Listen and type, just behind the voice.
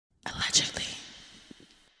Allegedly.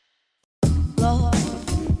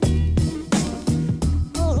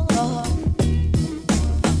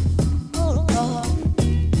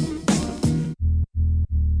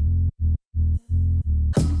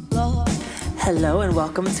 Hello and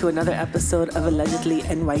welcome to another episode of Allegedly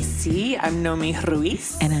NYC. I'm Nomi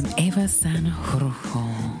Ruiz. And I'm Eva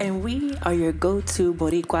Sanjurujo. And we are your go-to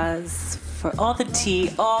boricuas for all the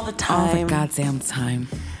tea, all the time. All the goddamn time.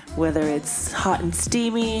 Whether it's hot and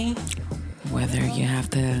steamy. Whether you have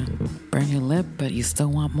to burn your lip, but you still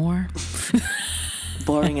want more.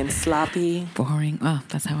 Boring and sloppy. Boring. Oh,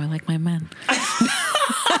 that's how I like my men.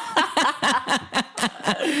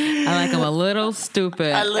 I like them a little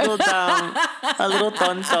stupid. A little dumb. A little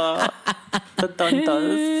tonto. The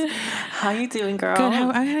tontos. How you doing, girl? Good.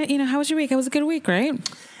 How was your week? It was a good week, right?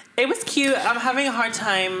 It was cute. I'm having a hard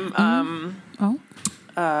time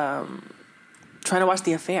trying to watch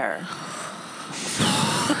The Affair.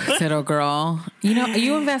 Little girl. You know,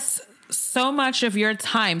 you invest so much of your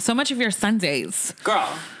time, so much of your Sundays. Girl.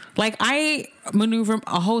 Like, I maneuver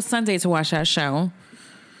a whole Sunday to watch that show.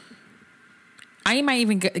 I might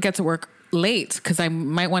even get to work late because I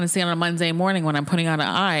might want to see it on a Monday morning when I'm putting on an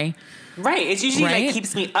eye. Right. It's usually like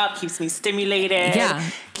keeps me up, keeps me stimulated. Yeah.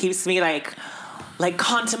 Keeps me like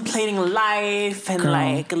contemplating life and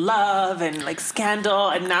like love and like scandal.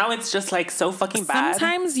 And now it's just like so fucking bad.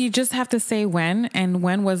 Sometimes you just have to say when, and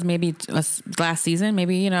when was maybe last season.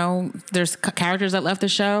 Maybe, you know, there's characters that left the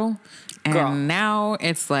show. And now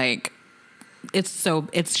it's like, it's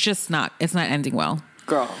not ending well.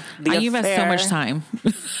 Girl, you've had so much time.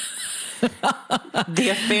 The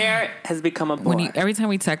Affair has become a bore. Every time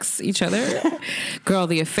we text each other, girl,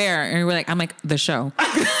 The Affair, and we're like, I'm like, the show.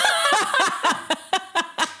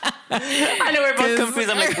 I know we're both confused.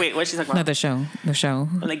 I'm like, wait, what's she talking about? No, the show.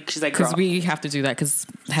 Like, she's like, girl. Because we have to do that because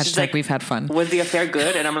hashtag like, we've had fun. Was The Affair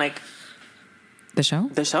good? And I'm like, the show?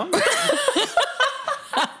 The show?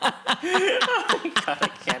 Oh my God, I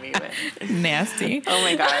can't even. Nasty. Oh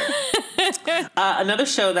my God. Another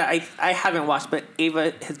show that I haven't watched, but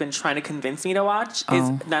Ava has been trying to convince me to watch is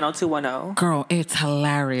 90210. Girl, it's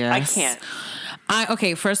hilarious. I can't.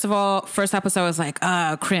 Okay, first of all, first episode was like,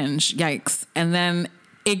 cringe, yikes. And then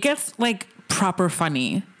it gets like proper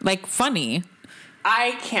funny. Like funny.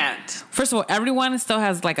 I can't. First of all, everyone still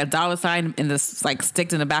has like a dollar sign in this, like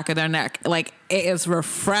sticked in the back of their neck. Like it is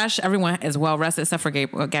refreshed. Everyone is well rested except for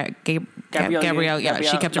Gabrielle. Yeah,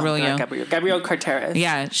 she kept it real young. Gabrielle Carteris.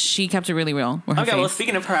 Yeah, she kept it really real. Okay, well,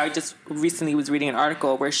 speaking of her, I just recently was reading an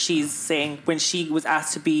article where she's saying when she was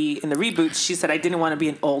asked to be in the reboot, she said, I didn't want to be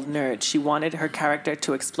an old nerd. She wanted her character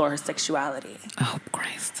to explore her sexuality. Oh,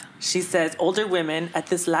 Christ. She says older women at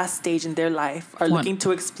this last stage in their life are looking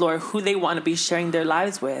to explore who they want to be sharing their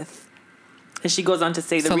lives with. And she goes on to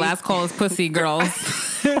say last call is pussy,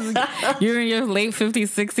 girls. You're in your late 50s,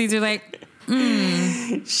 60s. You're like,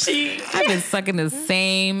 I've been sucking the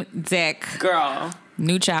same dick. Girl.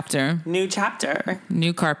 New chapter. New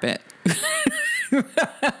carpet.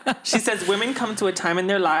 She says women come to a time in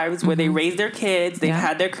their lives where they raise their kids, they've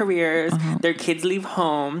had their careers, their kids leave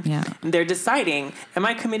home, and they're deciding, am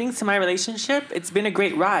I committing to my relationship? It's been a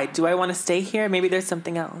great ride. Do I want to stay here? Maybe there's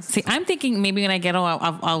something else. See, I'm thinking maybe when I get old,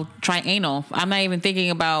 I'll try anal. I'm not even thinking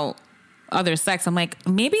about other sex. I'm like,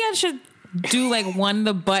 maybe I should do like one in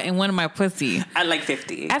the butt and one in my pussy. At like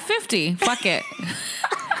 50. At 50. Fuck it.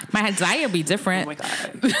 My desire will be different. Oh my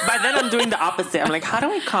God. By then I'm doing the opposite. I'm like, how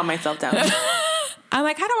do I calm myself down? I'm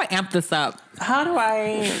like, how do I amp this up? How do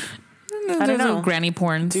I don't know. Granny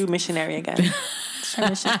porn. Do missionary again. Try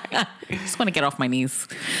missionary. I just want to get off my knees.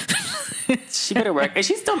 She better work. Is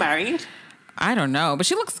she still married? I don't know, but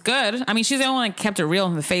she looks good. I mean, she's the only one that kept it real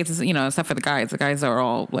in the face, you know, except for the guys. The guys are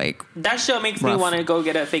all like that show makes me want to go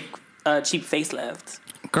get a fake cheap facelift.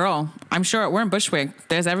 Girl, I'm sure we're in Bushwick.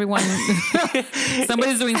 There's everyone.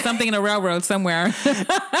 Somebody's doing something in a railroad somewhere.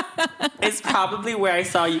 It's probably where I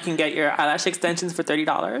saw you can get your eyelash extensions for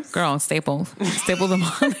 $30. Girl, Staple them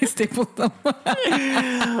on. They stapled them.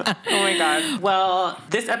 Oh my God. Well,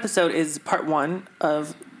 this episode is part 1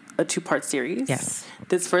 of a 2-part series. Yes.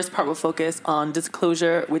 This first part will focus on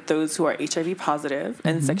disclosure with those who are HIV positive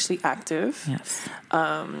and sexually active. Yes.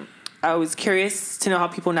 I was curious to know how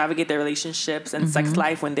people navigate their relationships and sex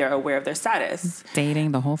life when they're aware of their status.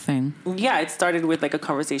 Dating, the whole thing. Yeah, it started with like a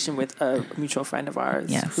conversation with a mutual friend of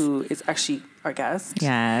ours who is actually our guest.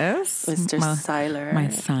 Yes. Mr. Cyler. My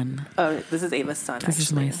son. Oh, this is Ava's son, This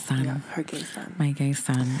is my son. Yeah, her gay son. My gay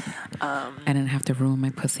son. I didn't have to ruin my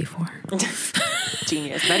pussy for.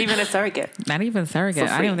 Genius. Not even a surrogate. Not even a surrogate.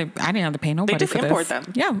 I didn't have to pay nobody they just for import this.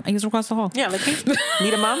 them. Yeah, I used to across the hall. Yeah, like, hey,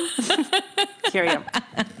 need a mom? Here I am.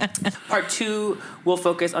 Part 2 will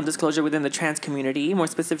focus on disclosure within the trans community, more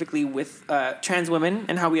specifically with trans women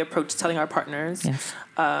and how we approach telling our partners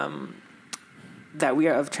that we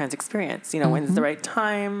are of trans experience. You know, when's the right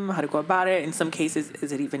time, how to go about it. In some cases,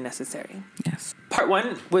 is it even necessary? Yes. Part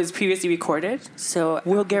 1 was previously recorded, so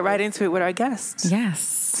we'll get right into it with our guest. Yes.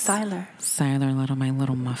 Cyler, my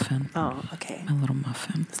little muffin. Oh, okay. My little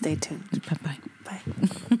muffin. Stay tuned. Bye-bye. Bye.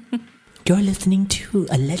 You're listening to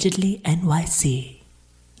Allegedly NYC.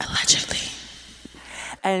 Allegedly.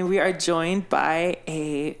 And we are joined by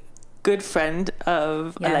a good friend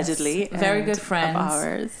of Allegedly. Very good friend of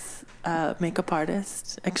ours. Makeup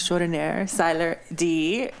artist extraordinaire, Cyler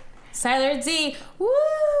D. Cyler D. Woo!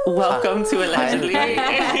 Welcome to Allegedly. Come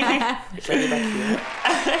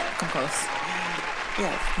close.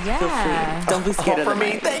 Yeah. Feel free. Don't be scared of For the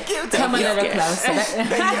me, mic. thank you. Come a little closer.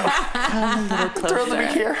 Come a little closer. Thrilled to be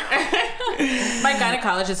here. My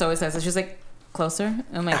gynecologist always says it. She's like, closer.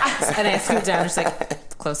 I'm like, and I scoot down. She's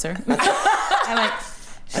like, closer. I'm like,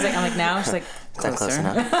 I'm like, now? She's like, closer. Close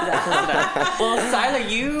enough? Well, Cyler,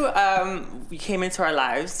 you came into our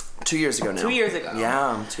lives 2 years ago now. 2 years ago.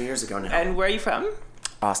 Yeah, 2 years ago now. And where are you from?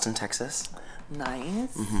 Austin, Texas.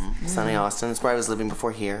 Nice. Sunny Austin. That's where I was living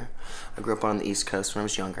before here. I grew up on the East Coast when I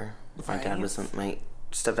was younger. My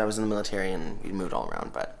stepdad was in the military and we moved all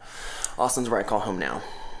around, but Austin's where I call home now.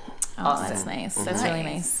 Oh, that's nice. That's really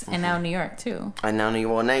nice. And now New York, too. I now New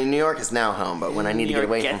York is now home, but when I need to get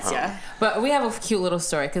away from home. Ya. But we have a cute little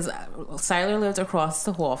story because Cyler lived across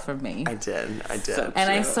the hall from me. I did. So And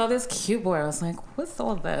I cute. saw this cute boy. I was like, what's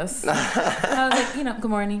all this? And I was like, good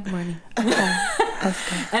morning. And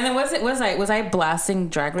then was I blasting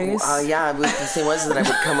Drag Race? The thing was that I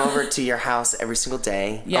would come over to your house every single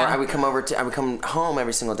day. Yeah. Or I would come home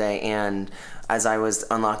every single day, and as I was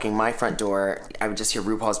unlocking my front door, I would just hear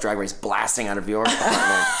RuPaul's Drag Race blasting out of your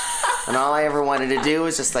apartment. And all I ever wanted to do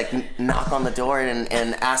was just knock on the door and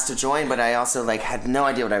ask to join, but I also had no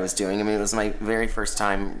idea what I was doing. I mean, it was my very first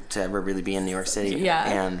time to ever really be in New York City.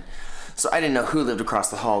 Yeah. And so I didn't know who lived across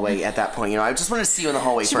the hallway at that point. You know, I just wanted to see you in the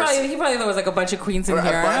hallway first. He probably thought there was a bunch of queens in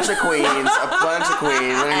here. A bunch of queens.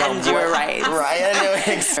 And you were right. Right, I knew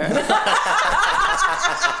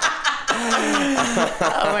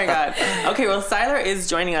Oh my God. Okay, well, Cyler is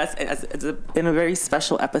joining us in a very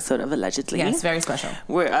special episode of Allegedly. Yes, very special.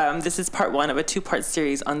 This is part 1 of a 2-part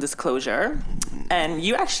series on disclosure, and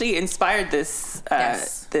you actually inspired this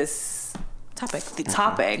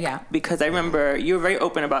topic. Yeah. Because I remember you were very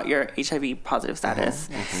open about your HIV positive status,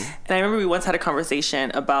 and I remember we once had a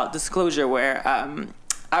conversation about disclosure where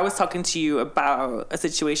I was talking to you about a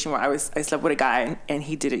situation where I slept with a guy and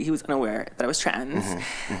he was unaware that I was trans,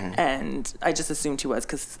 and I just assumed he was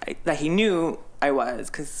that he knew I was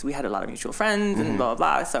because we had a lot of mutual friends and blah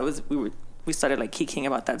blah blah. So we started kikiing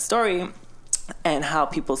about that story and how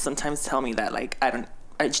people sometimes tell me that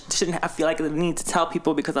I shouldn't feel the need to tell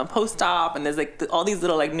people because I'm post-op, and there's all these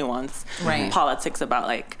little nuance politics about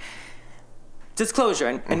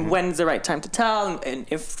disclosure and when's the right time to tell and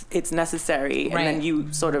if it's necessary, and then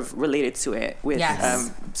you sort of related to it with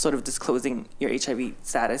sort of disclosing your HIV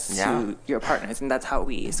status to your partners, and that's how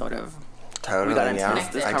we sort of we got into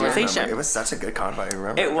this conversation. It was such a good convo. I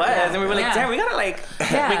remember it was, and we were damn, we gotta make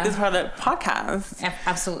this part of the podcast.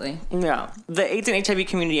 Absolutely. Yeah, the AIDS and HIV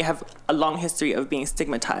community have a long history of being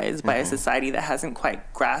stigmatized by a society that hasn't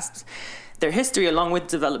quite grasped their history along with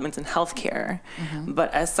developments in healthcare.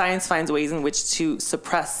 But as science finds ways in which to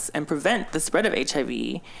suppress and prevent the spread of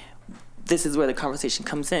HIV, this is where the conversation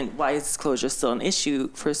comes in. Why is disclosure still an issue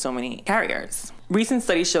for so many carriers? Recent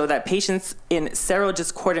studies show that patients in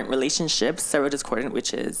serodiscordant relationships, serodiscordant,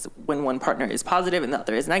 which is when one partner is positive and the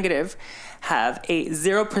other is negative, have a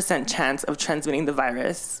 0% chance of transmitting the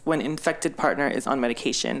virus when an infected partner is on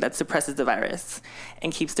medication that suppresses the virus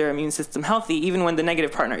and keeps their immune system healthy, even when the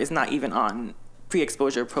negative partner is not even on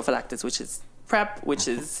pre-exposure prophylaxis, which is PrEP, which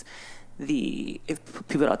is if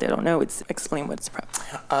people out there don't know, explain what's PrEP.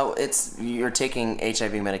 You're taking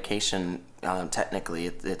HIV medication. Technically,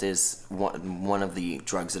 it is one of the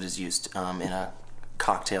drugs that is used in a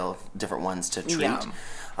cocktail of different ones to treat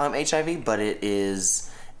HIV, but it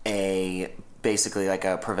is basically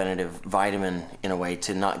a preventative vitamin in a way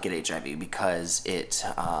to not get HIV because it.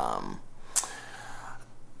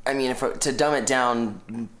 To dumb it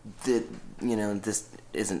down, this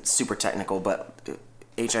isn't super technical, but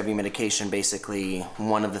HIV medication, basically,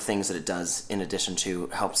 one of the things that it does, in addition to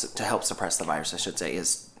help suppress the virus, I should say,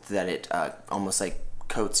 is that it almost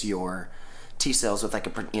coats your T cells with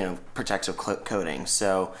a protective coating.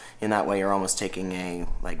 So in that way, you're almost taking a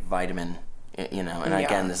vitamin You know, and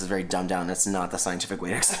again, this is very dumbed down. It's not the scientific way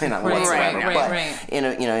to explain that whatsoever. But in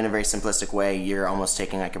a very simplistic way, you're almost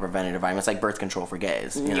taking like a preventative vitamin. It's like birth control for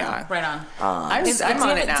gays. You know? Right on. I'm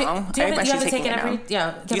on it now. Do you have to take it every?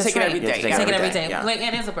 Yeah, you take it every day. Take it every day. Yeah. Like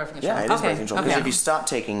it is a birth control. Yeah, it is birth control. Because if you stop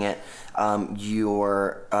taking it,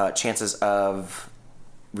 your chances of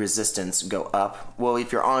resistance go up. Well,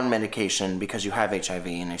 if you're on medication because you have HIV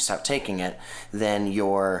and you stop taking it, then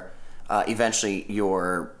your eventually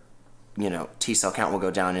your T cell count will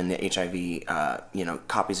go down and the HIV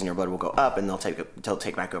copies in your blood will go up, and they'll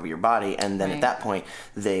take back over your body, and then at that point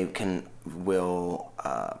they will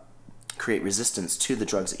create resistance to the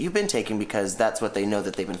drugs that you've been taking, because that's what they know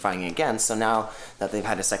that they've been fighting against. So now that they've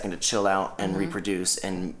had a second to chill out and reproduce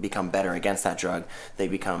and become better against that drug, they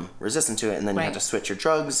become resistant to it, and then you have to switch your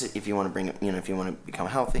drugs if you want to bring it, if you want to become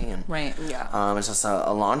healthy. And it's just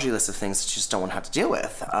a laundry list of things that you just don't want to have to deal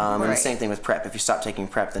with. And the same thing with PrEP. If you stop taking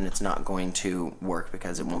PrEP, then it's not going to work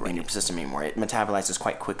because it won't be in your system anymore. It metabolizes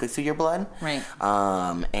quite quickly through your blood.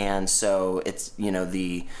 And so it's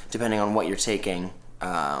depending on what you're taking.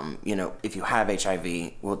 If you have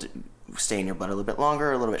HIV, will stay in your blood a little bit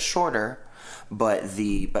longer, a little bit shorter, but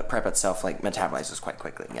PrEP itself metabolizes quite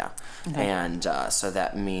quickly, and so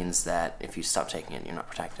that means that if you stop taking it, you're not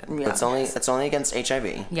protected. It's only against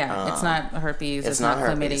HIV. It's not herpes. It's not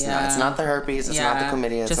herpes. chlamydia. It's not the herpes. It's not the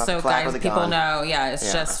chlamydia. Just it's not so the clap guys, the people gun. know.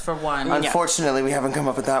 It's just for one. Unfortunately, we haven't come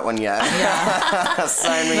up with that one yet.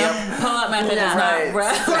 Sign me up. Pull-up method is not.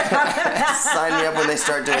 Sign me up when they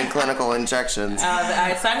start doing clinical injections.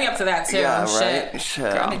 I sign me up to that too. Yeah, right. Shit.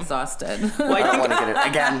 I'm exhausted. Well, I don't want to get it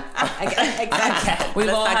again. We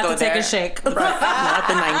all have to take a shake. Not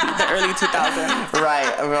the 90s, the early 2000s.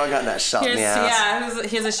 Right, we all got that shot in the ass.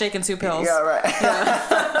 Here's a shake and 2 pills. Yeah, right.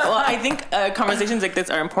 Well, I think conversations like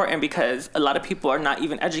this are important because a lot of people are not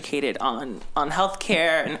even educated on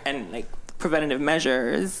healthcare and like preventative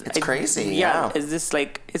measures. It's crazy. Is this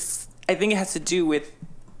I think it has to do with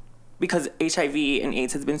because HIV and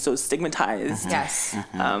AIDS has been so stigmatized. Yes.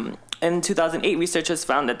 In 2008, researchers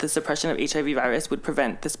found that the suppression of HIV virus would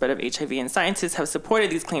prevent the spread of HIV, and scientists have supported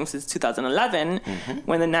these claims since 2011,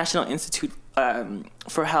 when the National Institute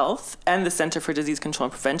for Health and the Center for Disease Control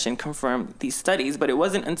and Prevention confirmed these studies. But it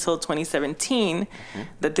wasn't until 2017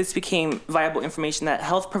 that this became viable information that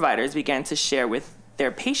health providers began to share with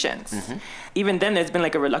their patients. Even then, there's been a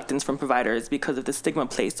reluctance from providers because of the stigma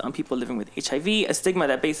placed on people living with HIV, a stigma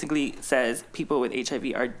that basically says people with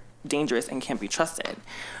HIV are dangerous and can't be trusted.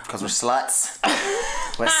 Because we're sluts.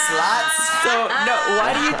 We're sluts. So,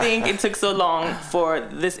 why do you think it took so long for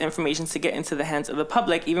this information to get into the hands of the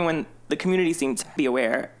public, even when the community seemed to be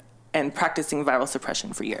aware and practicing viral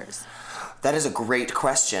suppression for years? That is a great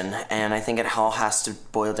question, and I think it all has to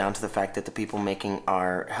boil down to the fact that the people making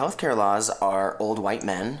our healthcare laws are old white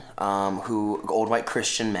men, old white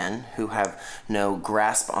Christian men who have no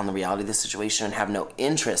grasp on the reality of the situation and have no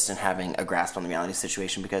interest in having a grasp on the reality of the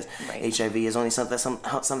situation, because HIV is only something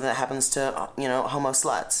that happens to homo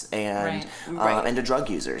sluts and to drug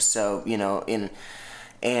users. So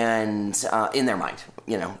in their mind,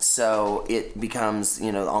 so it becomes,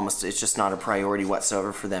 almost, it's just not a priority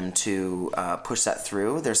whatsoever for them to push that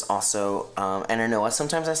through. There's also, and I know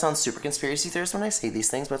sometimes I sound super conspiracy theorist when I say these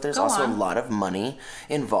things, but there's also a lot of money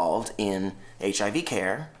involved in HIV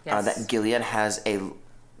care that Gilead has a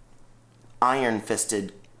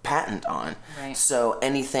iron-fisted patent on. So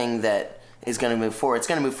anything that is going to move forward, it's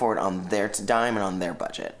going to move forward on their dime and on their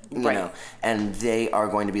budget, you know, and they are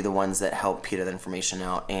going to be the ones that help peter that information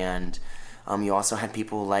out. And you also had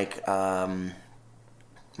people like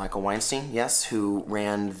Michael Weinstein, who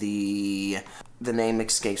ran the name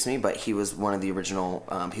escapes me, but he was one of the original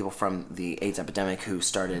people from the AIDS epidemic who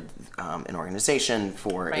started an organization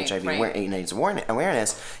for HIV and AIDS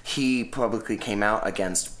awareness. He publicly came out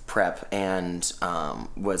against PrEP and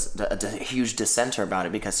was a huge dissenter about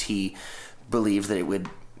it because he believed that it would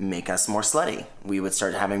make us more slutty. We would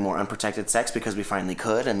start having more unprotected sex because we finally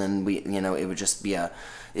could, and then it would just be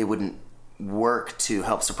it wouldn't work to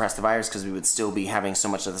help suppress the virus because we would still be having so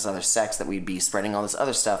much of this other sex that we'd be spreading all this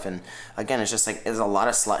other stuff. And again, it's just there's a lot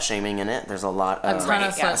of slut shaming in it. There's a lot of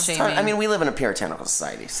slut shaming. I mean, we live in a puritanical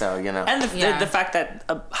society, so and the fact that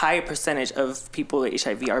a high percentage of people with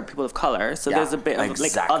HIV are people of color, so there's a bit of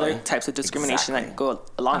other types of discrimination that go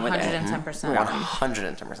along with it. 110%.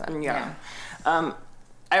 110%.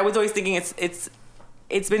 I was always thinking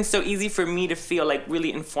it's been so easy for me to feel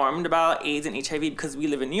really informed about AIDS and HIV because we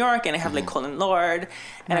live in New York and I have Colin Lord,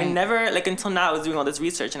 and I never until now I was doing all this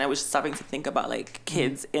research and I was stopping to think about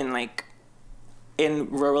kids in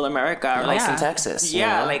rural America or in Texas.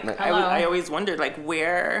 I always wondered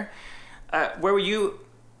where were you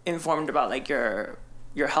informed about like your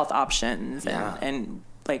health options and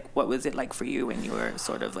like what was it like for you when you were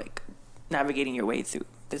sort of like navigating your way through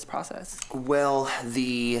this process? Well,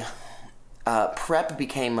 the PrEP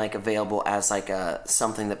became like available as like a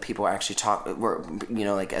something that people actually were, you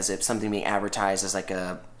know, like as if something being advertised as like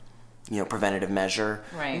a, you know, preventative measure.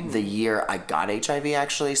 Right. The year I got HIV,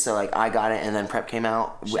 actually, so like I got it and then PrEP came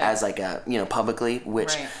out as like a, you know, publicly,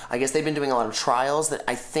 which I guess they've been doing a lot of trials that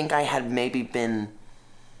I think I had maybe been.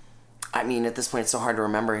 I mean, at this point, it's so hard to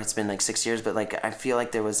remember. It's been like 6 years, but like I feel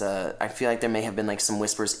like there may have been like some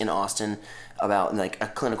whispers in Austin about like a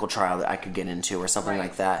clinical trial that I could get into or something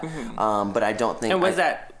like that. Mm-hmm. But I don't think. And was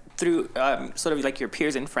that through sort of like your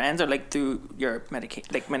peers and friends, or like through your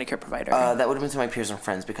Medicare provider? That would have been through my peers and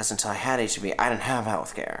friends, because until I had HIV, I didn't have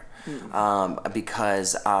health care.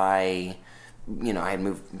 Because I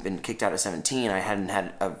had been kicked out at 17. I hadn't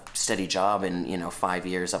had a steady job in, you know, 5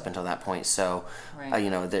 years up until that point. So,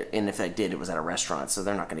 you know, and if I did, it was at a restaurant, so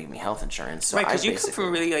they're not going to give me health insurance. So right, because you come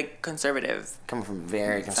from really like conservative. Coming from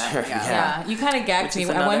very conservative. Yeah, you kind of gagged me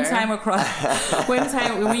at one time when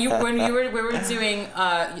we were doing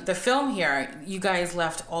the film here. You guys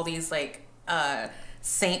left all these like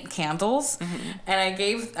saint candles, and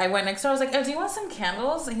I went next door. I was like, "Oh, do you want some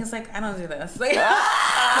candles?" And he's like, "I don't do this." Like,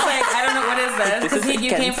 I was like, "I don't know what is this," because you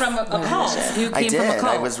came from a cult. I did.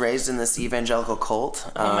 I was raised in this evangelical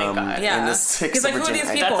cult. Oh my god! Yeah. In the 6th like, who are these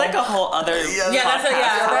people? That's like a whole other. That's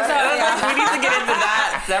we need to get into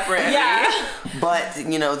that separately. Yeah.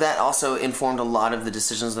 But you know, that also informed a lot of the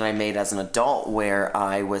decisions that I made as an adult, where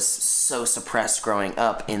I was so suppressed growing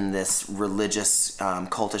up in this religious,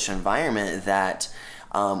 cultish environment that.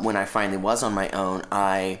 When I finally was on my own,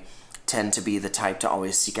 I tend to be the type to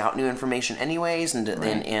always seek out new information anyways, and you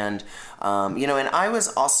know, and I was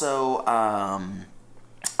also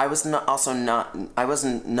I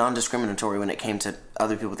wasn't non-discriminatory when it came to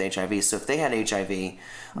other people with HIV. So if they had HIV,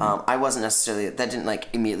 I wasn't necessarily, that didn't like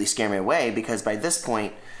immediately scare me away, because by this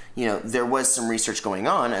point, you know, there was some research going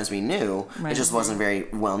on, as we knew. It just wasn't very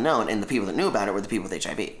well known, and the people that knew about it were the people with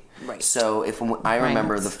HIV. Right. So I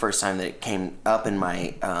remember the first time that it came up in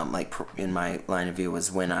my in my line of view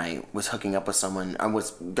was when I was hooking up with someone. I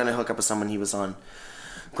was gonna hook up with someone. He was on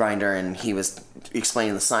Grindr, and he was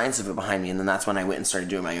explaining the science of it behind me, and then that's when I went and started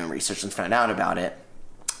doing my own research and found out about it.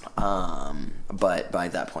 But by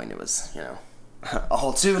that point, it was, you know,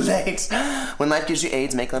 all too late. When life gives you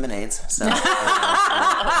AIDS, make lemonades. So, oh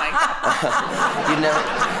my god!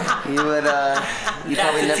 you would. You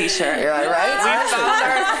That's probably a t-shirt. Yeah, right.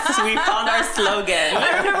 We found our slogan.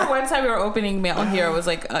 I remember one time we were opening mail here. It was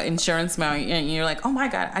like insurance mail, and you're like, "Oh my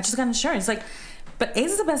god, I just got insurance." Like, but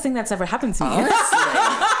AIDS is the best thing that's ever happened to me.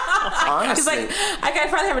 Honestly. He's like, I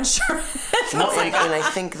probably have insurance. No, and I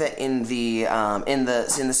think that in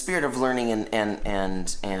the spirit of learning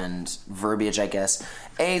and verbiage, I guess,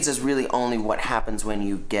 AIDS is really only what happens when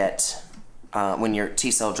you get when your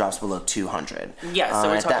T cell drops below 200. Yes, so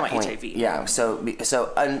we're talking about HIV. Yeah, so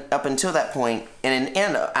up until that point, and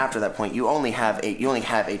after that point, you only have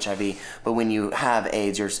HIV. But when you have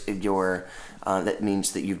AIDS, you're that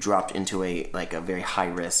means that you've dropped into a very high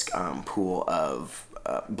risk pool of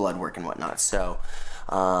blood work and whatnot. So,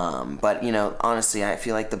 but you know, honestly, I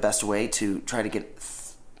feel like the best way to try to get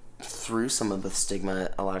through some of the stigma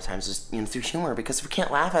a lot of times is, you know, through humor, because if you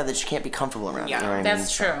can't laugh at it, you can't be comfortable around it. You know what I mean?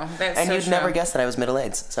 That's true. That's and so you'd true. never guess that I was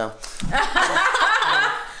middle-aged. So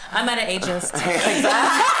I'm not an ageist.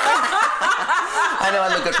 I know I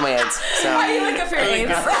look good for my AIDS. So. Why do you look good for your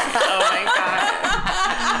AIDS? Oh my god.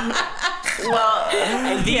 Well,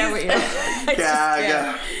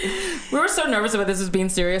 yeah. We were so nervous about this as being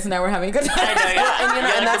serious, and now we're having a good time. I know,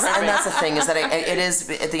 yeah. And that's the thing, is that it is,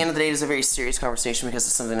 at the end of the day, it is a very serious conversation, because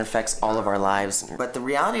it's something that affects all of our lives. But the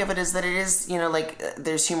reality of it is that it is, you know, like,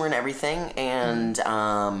 there's humor in everything, and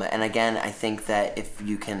again, I think that if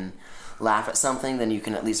you can laugh at something, then you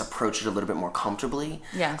can at least approach it a little bit more comfortably.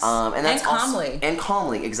 Yes. And that's calmly. And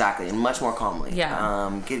calmly, exactly, and much more calmly.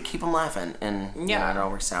 Yeah. Keep them laughing, and you know, it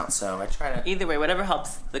all works out. So I try to. Either way, whatever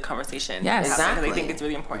helps the conversation. Yes, exactly. I think it's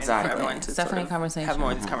really important for everyone to definitely sort of have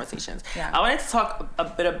more of these conversations. Yeah. I wanted to talk a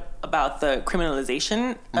bit about the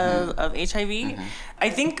criminalization of HIV.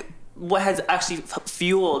 I think what has actually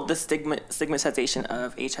fueled the stigmatization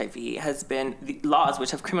of HIV has been the laws which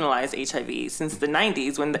have criminalized HIV since the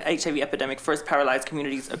 90s, when the HIV epidemic first paralyzed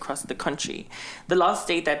communities across the country. The laws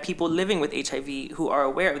state that people living with HIV who are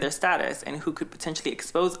aware of their status and who could potentially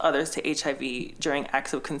expose others to HIV during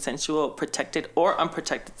acts of consensual, protected or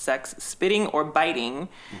unprotected sex, spitting or biting,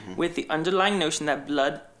 with the underlying notion that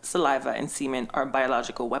blood, saliva, and semen are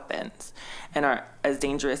biological weapons and are as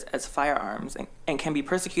dangerous as firearms and can be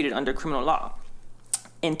persecuted under criminal law.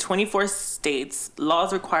 In 24 states,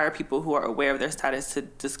 laws require people who are aware of their status to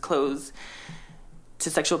disclose to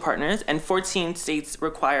sexual partners, and 14 states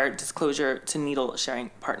require disclosure to needle-sharing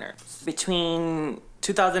partners. Between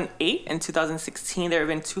 2008 and 2016, there have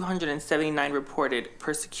been 279 reported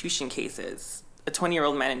persecution cases. A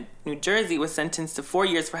 20-year-old man in New Jersey was sentenced to 4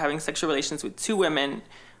 years for having sexual relations with 2 women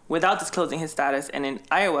without disclosing his status, and in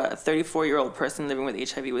Iowa, a 34-year-old person living with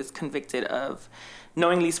HIV was convicted of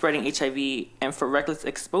knowingly spreading HIV and for reckless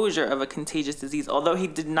exposure of a contagious disease, although he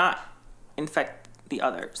did not infect the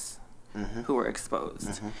others. Who were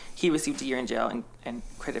exposed. He received a year in jail and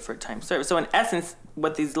credit for time served. So in essence,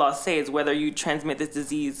 what these laws say is whether you transmit this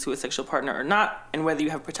disease to a sexual partner or not, and whether you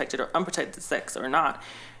have protected or unprotected sex or not,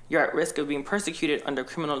 you're at risk of being persecuted under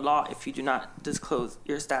criminal law if you do not disclose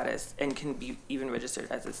your status and can be even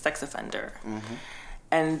registered as a sex offender.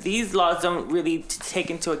 And these laws don't really take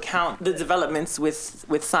into account the developments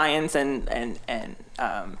with science and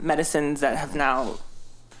medicines that have now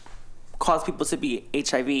cause people to be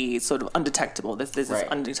HIV sort of undetectable. This is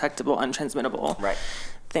undetectable, untransmittable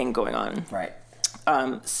thing going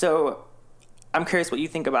on. So I'm curious what you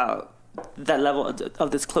think about that level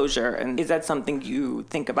of disclosure, and is that something you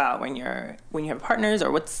think about when you have partners,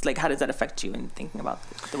 or what's like, how does that affect you in thinking about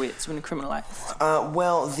the way it's been criminalized?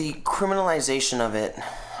 Well, the criminalization of it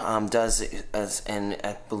does, and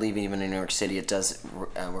I believe even in New York City, it does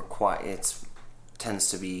require. It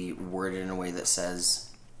tends to be worded in a way that says,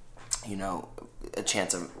 you know, a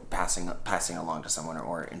chance of passing along to someone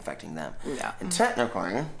or infecting them. Yeah. And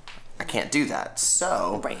technically, I can't do that.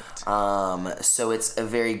 So, so it's a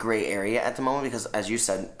very gray area at the moment because, as you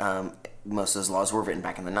said, most of those laws were written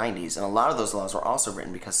back in the 90s. And a lot of those laws were also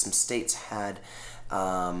written because some states had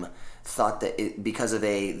thought that because of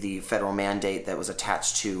the federal mandate that was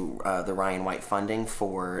attached to the Ryan White funding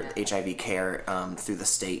for HIV care through the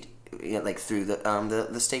state, like through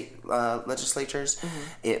the state legislatures,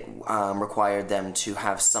 it required them to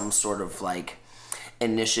have some sort of like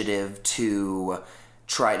initiative to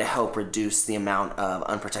try to help reduce the amount of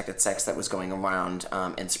unprotected sex that was going around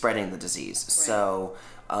and spreading the disease. So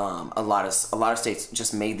a lot of states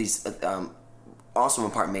just made these, also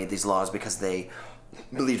in part made these laws because they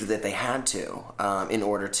believed that they had to in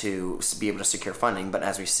order to be able to secure funding. But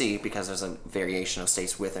as we see, because there's a variation of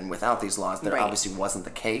states with and without these laws, that obviously wasn't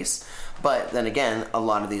the case. But then again, a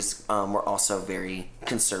lot of these were also very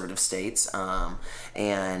conservative states.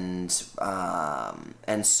 And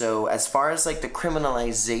so as far as like the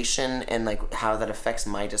criminalization and like how that affects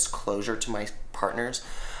my disclosure to my partners,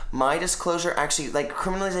 my disclosure actually, like,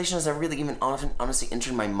 criminalization has never really even honestly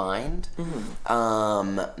entered my mind.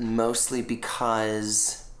 Mostly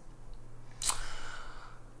because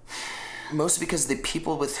the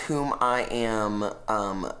people with whom I am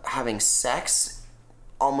having sex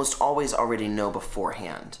almost always already know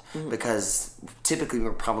beforehand, because typically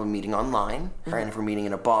we're probably meeting online, and if we're meeting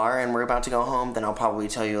in a bar and we're about to go home, then I'll probably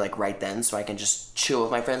tell you like right then, so I can just chill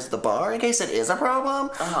with my friends at the bar in case it is a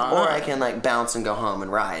problem, or I can like bounce and go home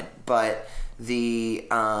and ride. But the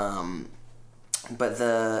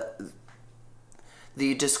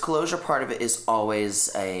disclosure part of it is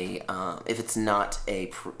always a if it's not a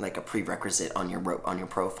prerequisite on your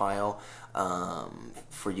profile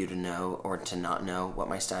for you to know or to not know what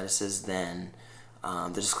my status is, then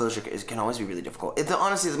the disclosure can always be really difficult.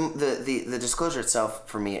 Honestly, the disclosure itself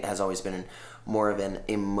for me has always been more of an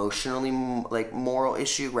emotionally like moral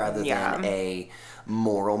issue rather than a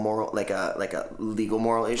moral like a legal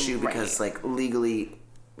moral issue, because like legally.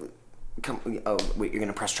 Oh wait! You're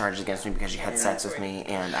gonna press charges against me because you had sex with me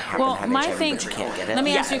and I happen to have HIV, but you can't get it. Let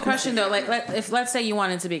me ask you a question though. Like, let's say you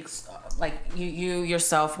wanted to be, like, you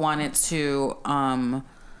yourself wanted to,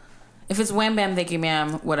 if it's wham bam thank you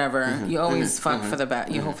ma'am whatever, you always fuck for the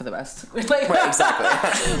best. You hope for the best. Like, right, exactly.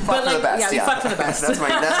 Fuck for the best. Yeah, fuck for the best. that's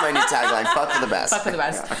my new tagline. Fuck for the best. Fuck for the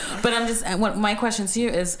best. Yeah. But I'm just, my question to you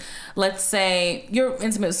is, let's say you're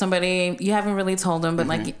intimate with somebody, you haven't really told them, but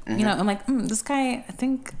like you know, I'm like, this guy, I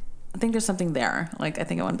think there's something there. Like, I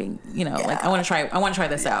think I want to be, like, I want to try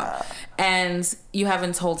this out. And you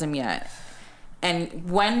haven't told him yet. And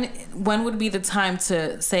when would be the time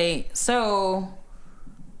to say, so,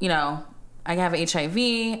 I have HIV.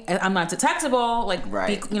 I'm not detectable. Like,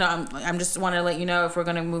 I'm just want to let you know if we're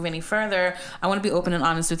going to move any further. I want to be open and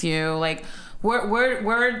honest with you. Like,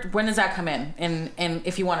 when does that come in? And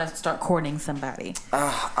if you want to start courting somebody?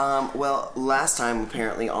 Well, last time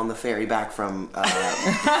apparently on the ferry back from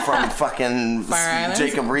fucking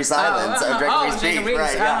Jacob Reese Islands, Jacob Reese Beach,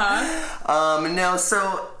 right? No,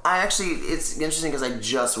 so it's interesting because I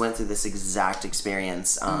just went through this exact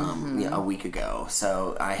experience a week ago.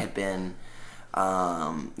 So I had been,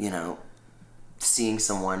 seeing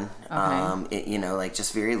someone, you know, like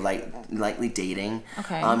just very lightly dating.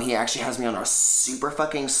 Okay. He actually has me on a super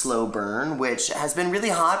fucking slow burn, which has been really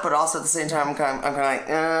hot, but also at the same time, I'm kind of like,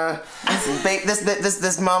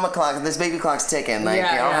 this mama clock, this baby clock's ticking. Like,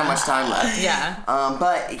 I don't have much time left. Yeah.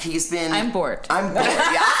 But he's been. I'm bored.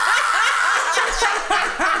 Yeah.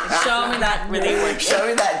 Show me that really work. Show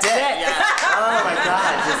me that dick. Yeah. Oh my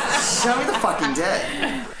god, just show me the fucking dick.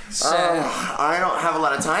 I don't have a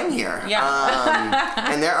lot of time here.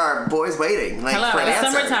 Yeah. And there are boys waiting, like, for an it's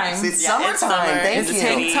answer. summertime. It's summertime. Thank you. It's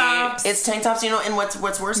tank tops. It's tank tops, you know. And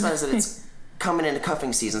what's worse about it is that it's coming into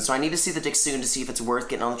cuffing season, so I need to see the dick soon to see if it's worth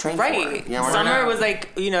getting on the train for. Right. You know, summer was like,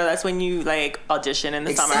 you know, that's when you like audition in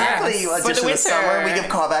the summer. Exactly. You audition in the summer. We give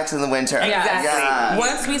callbacks in the winter. Exactly. Yeah.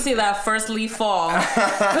 Once we see that first leaf fall,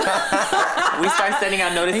 we start sending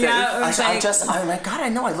out notices. Yeah, I'm like, God, I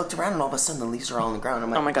know. I looked around and all of a sudden the leaves are all on the ground.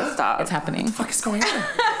 I'm like, oh my God, stop. It's happening. What the fuck is going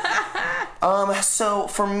on? So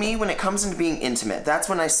for me, when it comes into being intimate, that's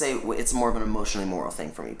when I say it's more of an emotionally moral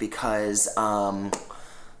thing for me because,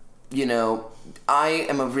 you know, I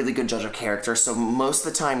am a really good judge of character, so most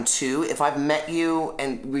of the time, too, if I've met you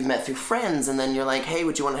and we've met through friends, and then you're like, hey,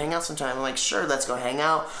 would you want to hang out sometime? I'm like, sure, let's go hang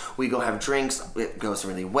out. We go have drinks. It goes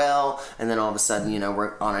really well. And then all of a sudden, you know,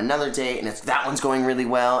 we're on another date, and that one's going really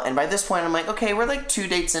well. And by this point, I'm like, okay, we're like 2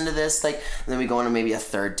 dates into this. Like, and then we go on to maybe a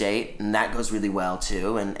third date, and that goes really well,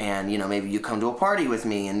 too. And you know, maybe you come to a party with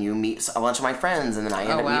me, and you meet a bunch of my friends, and then I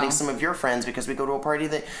end up meeting some of your friends because we go to a party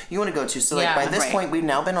that you want to go to. So, like, by this point, we've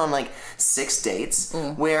now been on, like, 6 dates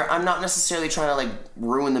where I'm not necessarily trying to like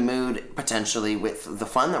ruin the mood potentially with the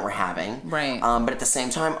fun that we're having. Right. But at the same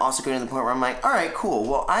time, also getting to the point where I'm like, all right, cool.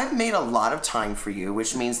 Well, I've made a lot of time for you,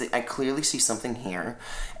 which means that I clearly see something here.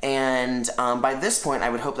 And by this point, I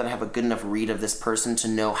would hope that I have a good enough read of this person to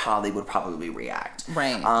know how they would probably react.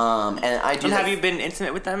 Right. And I do. And have you been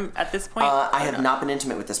intimate with them at this point? I have not been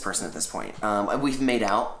intimate with this person at this point. We've made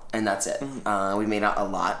out, and that's it. Mm-hmm. We've made out a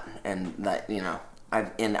lot, and that, you know,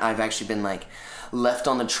 I've actually been like left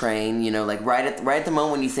on the train, you know, like right at the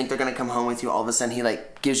moment when you think they're gonna come home with you, all of a sudden he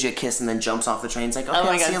like gives you a kiss and then jumps off the train. It's like, okay,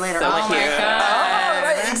 I'll see you later. So I'm like,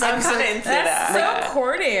 cute. right, exactly. I'm kind of into that. That's so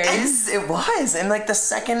courting. It was, and like the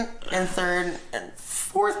second and third and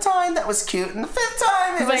fourth time that was cute, and the fifth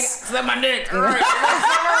time it was like, slap my dick. Let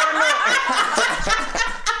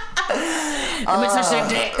me touch that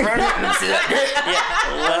dick.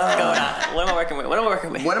 Yeah, what's going on? What am I working with?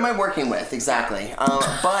 What am I working with? Exactly.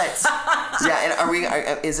 But yeah,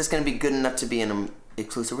 and is this going to be good enough to be in an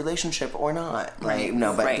exclusive relationship or not? Right?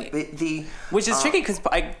 No, but which is tricky because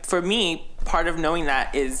for me, part of knowing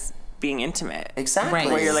that is being intimate. Exactly. Right.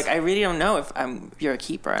 Where you're like, I really don't know if you're a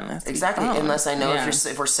keeper unless unless I know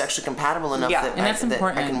if we're sexually compatible enough that, that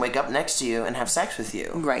I can wake up next to you and have sex with you.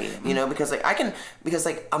 Right. You know, because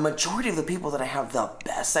a majority of the people that I have the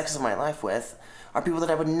best sex of my life with are people that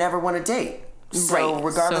I would never want to date. So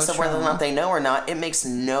regardless of whether or not they know or not, it makes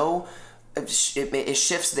it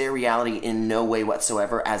shifts their reality in no way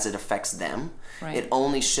whatsoever as it affects them. Right. It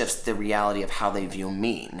only shifts the reality of how they view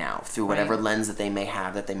me now through whatever lens that they may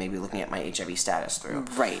have that they may be looking at my HIV status through.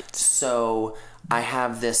 Right. So I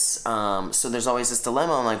have this, so there's always this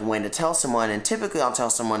dilemma on like when to tell someone, and typically I'll tell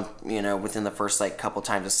someone, you know, within the first like couple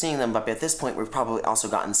times of seeing them, but at this point we've probably also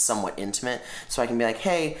gotten somewhat intimate, so I can be like,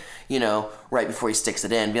 hey, you know, right before he sticks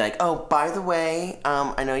it in, be like, oh, by the way,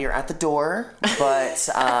 I know you're at the door, but,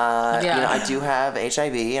 you know, I do have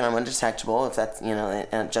HIV and I'm undetectable, if that's, you know,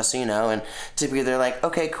 just so you know, and typically they're like,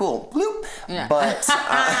 okay, cool, bloop, but,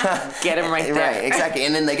 get him right there. Right, exactly,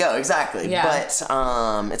 and then they go, exactly, but,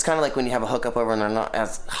 it's kind of like when you have a hookup over and they're not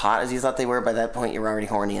as hot as you thought they were. By that point, you're already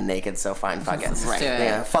horny and naked, so fine, fuck it. Right.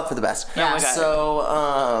 Yeah, fuck for the best. Yeah.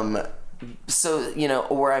 So, you know,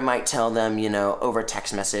 or I might tell them, you know, over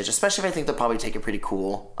text message, especially if I think they'll probably take it pretty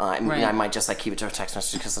cool. I might just like keep it to a text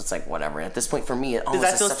message because it's like whatever. At this point, for me, does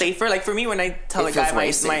that feel safer? Like for me, when I tell a guy my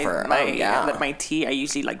tea, I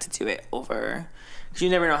usually like to do it over. Because you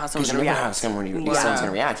never know how someone's going to react. Someone's going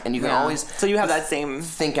to react, and you can always so you have that same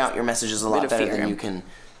think out your messages a lot better than you can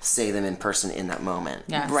say them in person in that moment.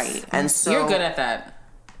 Yes. Right. And so you're good at that.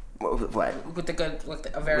 What? With a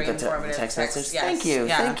very informative text message. Yes. Thank you.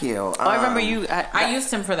 Thank you. I remember you. I used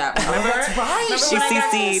him for that. Remember? That's right. She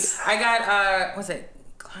CC'd. I got was it?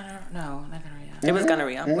 I don't know. Not gonna read. It was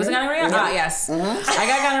gonorrhea. Was it gonorrhea? Yes. I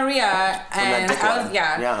got gonorrhea, and I was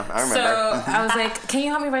Yeah, I remember. So I was like, "Can you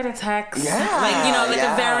help me write a text?"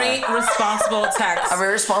 Yeah, a very responsible text. A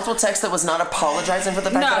very responsible text that was not apologizing for the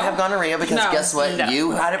fact that I have gonorrhea, because guess what? No.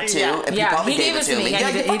 You had it too, and he probably gave it to me. Yeah,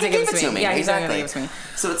 he did give it to me. Yeah, exactly. He gave it to me.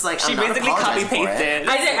 So it's like, she basically copy pasted.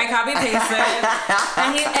 I did. I copy pasted,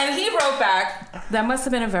 and he wrote back, "That must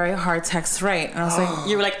have been a very hard text to write." And I was like,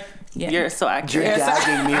 "You were like." Yeah. You're so accurate. You're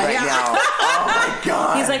gagging me right now. Oh my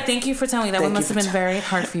god. He's like, "Thank you for telling me. That one must have been very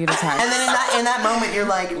hard for you to text." And then in that moment, you're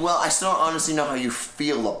like, "Well, I still don't honestly know how you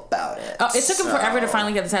feel about it." Oh, it took him forever to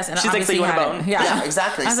finally get the test, and she's like, "So you want a bone?" Yeah,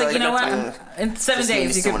 exactly. I was like, "You know what? In 7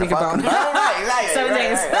 days, you could bone." Right. 7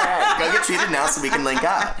 days. Right. Go get treated now so we can link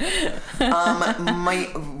up.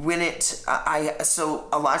 So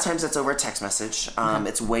a lot of times it's over a text message.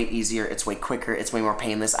 It's way easier. It's way quicker. It's way more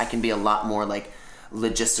painless. I can be a lot more like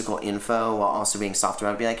logistical info while also being soft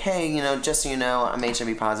about it. Be like, "Hey, just so you know, I'm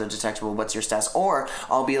HIV positive, detectable, what's your status?" Or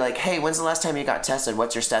I'll be like, "Hey, when's the last time you got tested?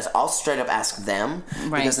 What's your status?" I'll straight up ask them,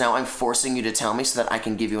 because now I'm forcing you to tell me so that I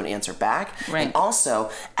can give you an answer back. Right. And also,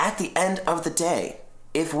 at the end of the day,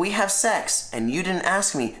 if we have sex and you didn't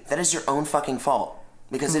ask me, that is your own fucking fault.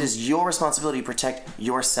 Because it is your responsibility to protect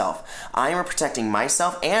yourself. I am protecting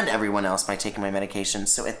myself and everyone else by taking my medication.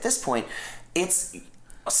 So at this point, it's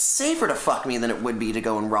safer to fuck me than it would be to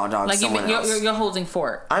go and raw dog someone else. You're holding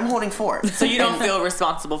fort. I'm holding fort. So you don't feel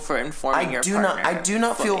responsible for informing your partner? I do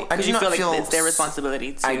not feel. I do not feel like it's their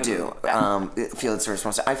responsibility to. I do feel it's their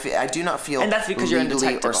responsibility. I do not feel. And that's because you're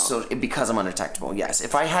undetectable. Because I'm undetectable. Yes.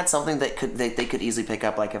 If I had something that they could easily pick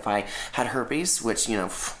up, like if I had herpes, which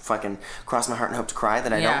fucking cross my heart and hope to cry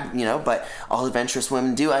that I don't. But all adventurous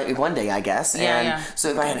women do. One day, I guess. So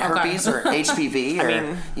if I had herpes or HPV, or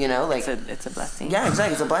it's a blessing. Yeah,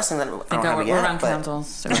 exactly. It's a blessing that I don't have it yet. We're on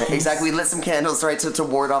candles. Exactly. We lit some candles, right, to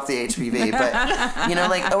ward off the HPV. But,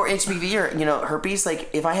 or HPV or, herpes, like,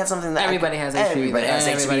 if I had something that... Everybody has HPV. Everybody has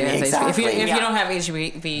HPV. Exactly. If you don't have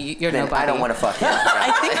HPV, you're nobody. I don't want to fuck you.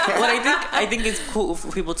 I think is cool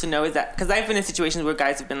for people to know is that... Because I've been in situations where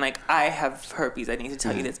guys have been like, "I have herpes. I need to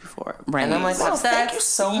tell you this before." Right. And I'm like, "Oh, thank you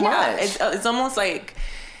so much." It's almost like...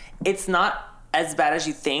 It's not as bad as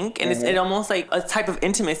you think, and it's almost like a type of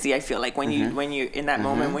intimacy. I feel like when you're in that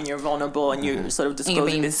moment, when you're vulnerable and you're sort of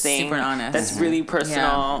disclosing this thing super honest. That's really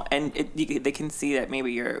personal, and they can see that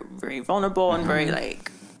maybe you're very vulnerable and very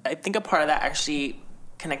like. I think a part of that actually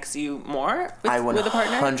connects you more with a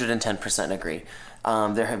partner. I 110% agree.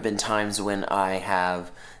 There have been times when I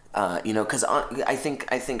have. Because I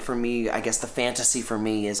think for me, I guess the fantasy for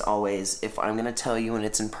me is always, if I'm gonna tell you and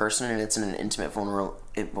it's in person and it's in an intimate,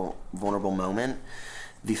 vulnerable moment,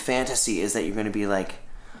 the fantasy is that you're gonna be like,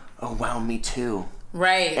 "Oh wow, me too."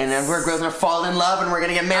 Right. And then we're gonna fall in love and we're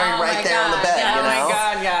gonna get married right there on the bed. Oh my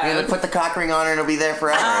god, yeah. You're gonna put the cock ring on her and it'll be there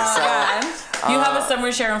forever. God. You have a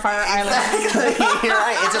summer share on Fire Island. Exactly. You're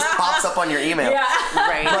right. It just pops up on your email. Yeah.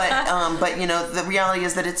 Right. But the reality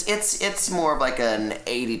is that it's more of like an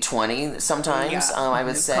 80-20 sometimes. I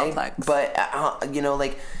would say. Complex. But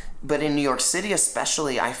But in New York City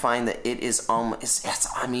especially, I find that it is almost,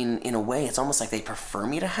 in a way, it's almost like they prefer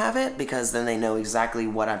me to have it, because then they know exactly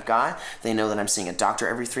what I've got. They know that I'm seeing a doctor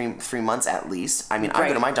every three months at least. I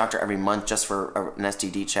go to my doctor every month just for an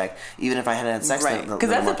STD check, even if I hadn't had sex. Right, because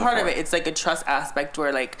that's a part of it. It's like a trust aspect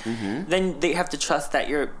where then they have to trust that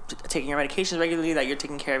you're taking your medications regularly, that you're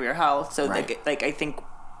taking care of your health. So like I think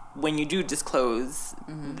when you do disclose,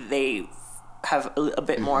 they have a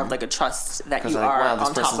bit more of like a trust that you are on top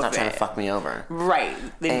of it. Wow, this person's not trying to fuck me over. Right.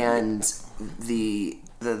 And the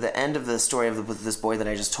end of the story with this boy that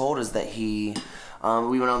I just told is that he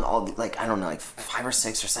we went on all 5 or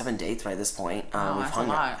 6 or 7 dates by this point. We've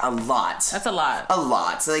hung out a lot. That's a lot. A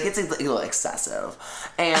lot. So it's a little excessive.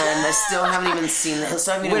 And I still haven't even seen the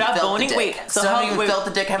still haven't even felt the dick. Wait, so haven't even felt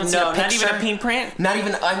the dick, haven't seen a picture. Not even a peen print? Not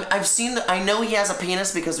even I've seen I know he has a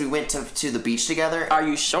penis because we went to the beach together. Are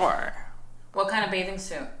you sure? What kind of bathing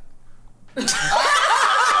suit?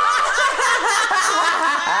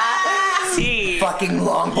 T. Fucking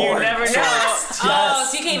longboard. You never know.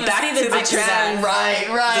 So you can't even see the picture.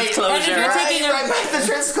 Right. Disclosure. And if you're taking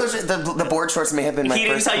the disclosure. The board shorts may have been my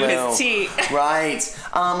first clue. He didn't tell you his T. Right.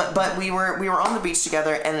 But we were on the beach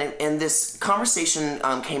together, and this conversation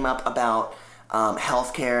came up about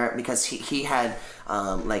healthcare, because he had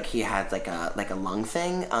a lung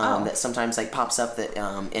thing that sometimes pops up that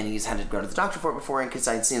and he's had to go to the doctor for it before, and because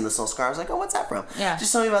I'd seen this little scar, I was like, "Oh, what's that from?" Yeah.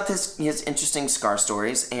 Just tell me about his interesting scar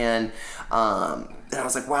stories, and I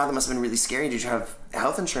was like, "Wow, that must have been really scary. Did you have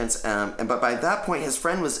health insurance?" But by that point, his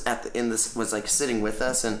friend was was sitting with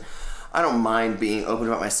us, and I don't mind being open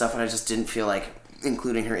about my stuff, and I just didn't feel like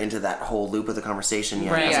including her into that whole loop of the conversation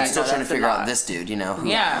yet. Right. I'm still trying to figure out this dude, you know?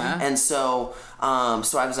 Yeah. And so, so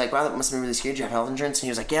I was like, wow, that must have been really scary. Do you have health insurance? And he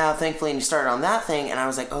was like, yeah, thankfully. And he started on that thing. And I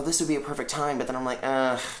was like, oh, this would be a perfect time. But then I'm like,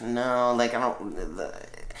 no, like, I don't...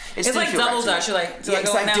 It's like double dutch. You're like, do I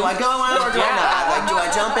go now? Do I go on or do I not? Like, do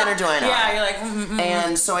I jump in or do I not? Yeah, you're like,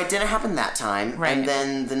 And so it didn't happen that time. Right. And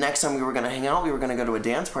then the next time we were going to hang out, we were going to go to a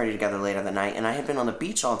dance party together later that night. And I had been on the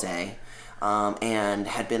beach all day and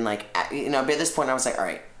had been like, you know, by this point I was like, all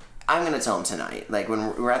right, I'm going to tell him tonight. Like,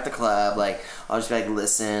 when we're at the club, like, I'll just be like,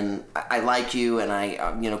 listen, I like you, and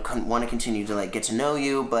I, you know, want to continue to, like, get to know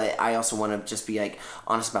you, but I also want to just be, like,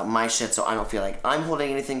 honest about my shit so I don't feel like I'm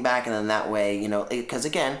holding anything back, and then that way, you know, because,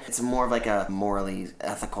 again, it's more of, like, a morally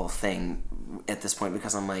ethical thing at this point,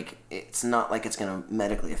 because I'm like, it's not like it's going to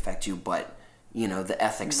medically affect you, but... You know, the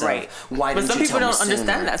ethics of why didn't you tell me sooner? But some people don't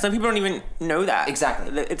understand that. Some people don't even know that.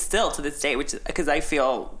 Exactly. It's still to this day, which is because I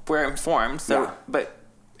feel we're informed. So, but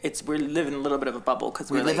we're living a little bit of a bubble because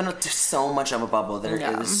we live in so much of a bubble. There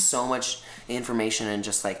is so much information and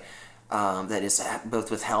just like that is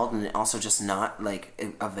both withheld and also just not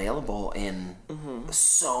like available in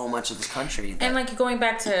so much of this country. And like going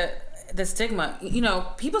back to the stigma, you know,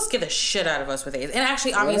 people scare the shit out of us with AIDS. And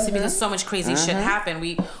actually, obviously, because so much crazy shit happened,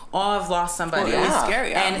 we all have lost somebody. Well, it was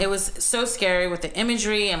scary. And it was so scary with the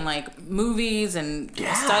imagery and, like, movies and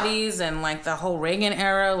studies and, like, the whole Reagan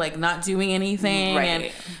era, like, not doing anything.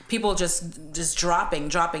 And people just dropping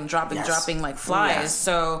like flies. Yes.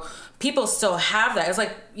 So... people still have that. It's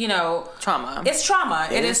like, you know... trauma. It's trauma.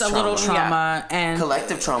 It is a little trauma. And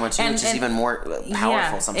collective trauma, too, which is even more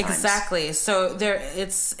powerful sometimes. Exactly. So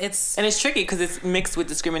it's... And it's tricky because it's mixed with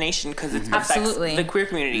discrimination because it affects the queer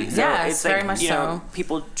community. So it's like, very much you know,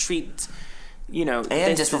 people treat... You know,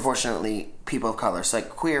 and disproportionately people of color. So like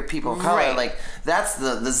queer people of color, like that's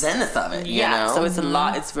the zenith of it. You know? So it's a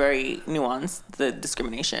lot. It's very nuanced, the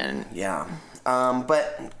discrimination. Yeah.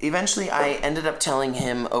 But eventually I ended up telling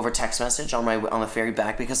him over text message on the ferry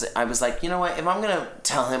back because I was like, you know what, if I'm gonna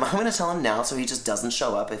tell him now so he just doesn't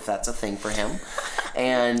show up if that's a thing for him,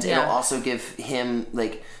 and it'll also give him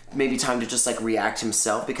like maybe time to just like react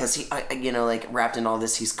himself because you know, like wrapped in all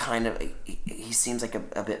this, he's kind of he seems like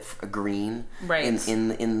a bit green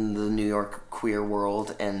in the New York queer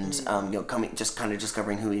world, and you know, just kind of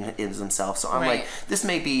discovering who he is himself. So I'm like, this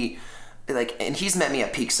may be. Like, and he's met me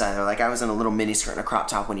at Peak Cyler. Like, I was in a little mini skirt and a crop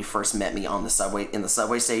top when he first met me on the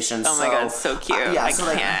subway station. Oh my god, it's so cute! Yeah, so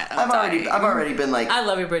like, I've already been like, I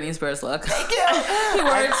love your Britney Spears look. Thank you. You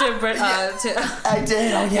wore it to I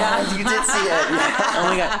did. Oh yeah, you did see it. Yeah. Oh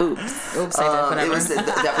my god, oops, I did. Whatever. It was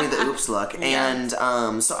definitely the oops look, and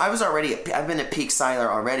so I've been at Peak Cyler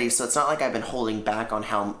already, so it's not like I've been holding back on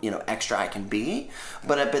how, you know, extra I can be,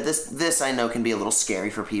 but this I know can be a little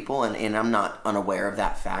scary for people, and I'm not unaware of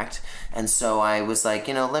that fact. And so I was like,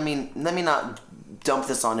 you know, let me not dump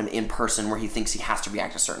this on him in person where he thinks he has to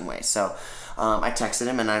react a certain way. So I texted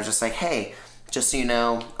him and I was just like, hey, just so you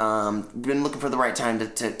know, been looking for the right time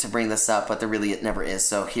to bring this up, but it never is.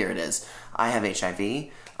 So here it is. I have HIV.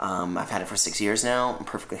 I've had it for 6 years now. I'm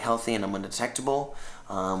perfectly healthy and I'm undetectable.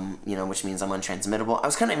 You know, which means I'm untransmittable. I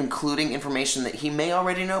was kind of including information that he may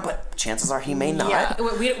already know, but chances are he may not. Yeah,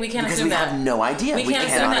 we can't because assume that. Because we have no idea. We can't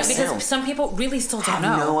assume that because some people really still don't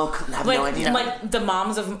know. Have no idea. Like the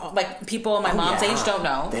moms of like people my mom's age don't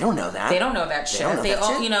know. They don't know that. They don't know that shit.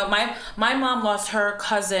 You know, my mom lost her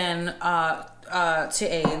cousin to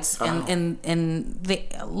AIDS in the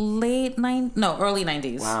early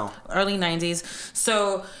 90s. Wow. Early 90s.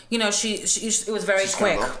 So, you know, she it was very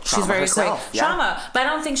quick. She's very quick. Yeah. Trauma. But I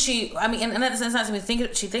don't think and that's not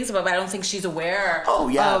something she thinks about, but I don't think she's aware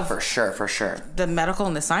of for sure. the medical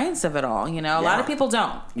and the science of it all, you know. A lot of people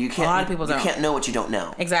don't. A lot of people don't. You can't know what you don't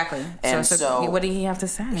know. Exactly. And so what did he have to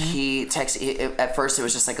say? He texted, at first it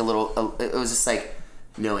was just like it was just like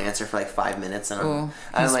no answer for like 5 minutes, and I'm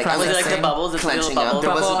like, the bubbles, clenching up. There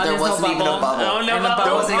wasn't even a bubble. Oh, no bubble.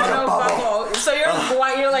 There wasn't even a bubble. So you're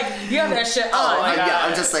white. You're like, you have that shit on.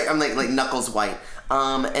 Yeah, I'm like knuckles white.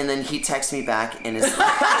 And then he texts me back and is.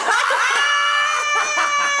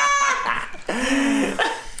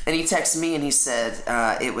 And he texted me and he said,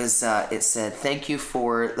 it said, thank you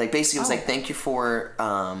for, like, basically it was like, thank you for,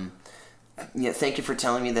 thank you for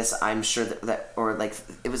telling me this. I'm sure that or like,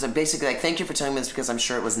 it was basically like, thank you for telling me this because I'm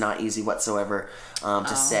sure it was not easy whatsoever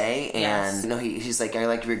to say. And, you know, he's like, I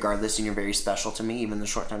like you regardless and you're very special to me, even the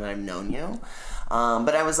short time that I've known you.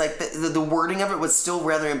 But I was like, the wording of it was still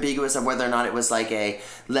rather ambiguous of whether or not it was like a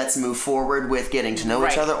let's move forward with getting to know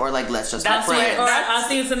each other or like let's just be friends. Or I'll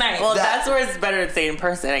see you tonight. Well, that's where it's better to say in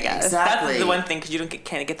person, I guess. Exactly. That's the one thing because you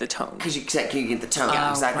can't get the tone. Because you can't get the tone,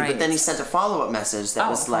 exactly. Right. But then he sent a follow-up message that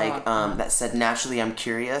was like that said, naturally, I'm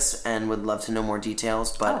curious and would love to know more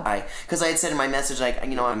details, but because I had said in my message, like,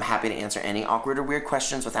 I'm happy to answer any awkward or weird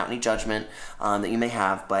questions without any judgment that you may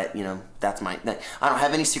have, but, that's I don't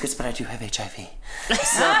have any secrets, but I do have HIV.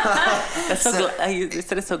 So, you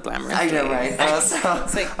said it so glamorous. I know, right? It's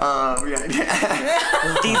like,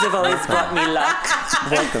 these have always brought me luck.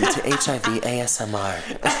 Welcome to HIV ASMR.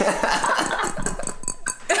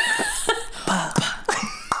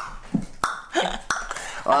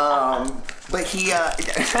 But he,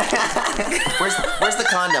 where's the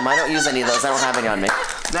condom? I don't use any of those. I don't have any on me.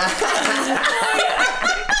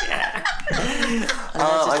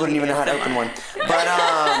 I wouldn't even know how to open one. But,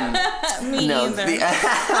 Me either.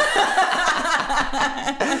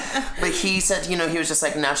 But he said, he was just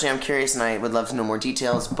like, naturally, I'm curious and I would love to know more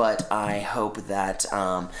details, but I hope that,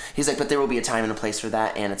 he's like, but there will be a time and a place for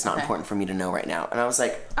that, and it's not important for me to know right now. And I was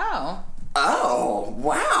like, oh,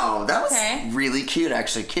 wow, that was really cute,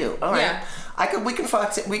 actually cute. All right. Yeah. I can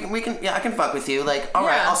fuck with you. Like, all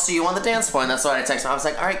right, I'll see you on the dance floor. And that's what I texted him. I was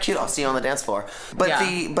like, all right, cute, I'll see you on the dance floor. But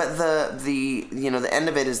the end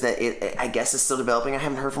of it is that it I guess is still developing. I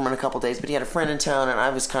haven't heard from him in a couple days, but he had a friend in town, and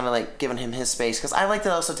I was kind of like giving him his space because I like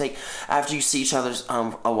to also take, after you see each other's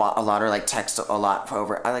a lot or like text a lot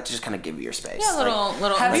over, I like to just kind of give you your space. Yeah, little.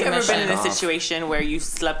 Have you ever been in a situation where you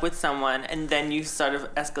slept with someone and then you sort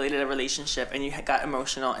of escalated a relationship and you got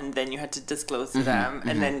emotional and then you had to disclose to them,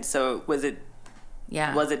 and then so was it?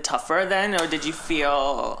 Yeah. Was it tougher then, or did you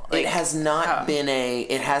feel like it has not been a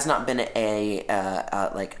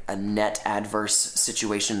like a net adverse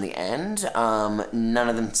situation in the end? None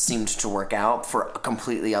of them seemed to work out for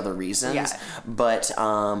completely other reasons. Yeah. But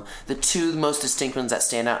the two most distinct ones that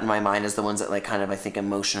stand out in my mind is the ones that like kind of I think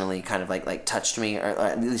emotionally kind of like touched me, or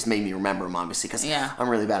at least made me remember them, obviously, because I'm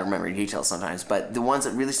really bad at remembering details sometimes. But the ones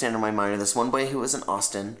that really stand in my mind are this one boy who was in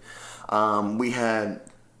Austin.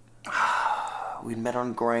 We'd met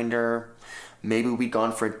on Grindr. Maybe we'd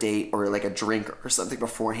gone for a date or like a drink or something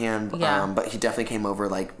beforehand. Yeah. But he definitely came over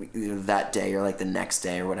like that day or like the next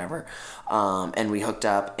day or whatever. And we hooked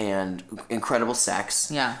up and incredible sex.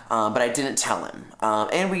 Yeah. But I didn't tell him.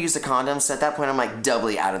 And we used a condom. So at that point, I'm like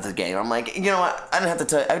doubly out of the game. I'm like, you know what? I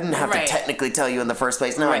didn't have to technically tell you in the first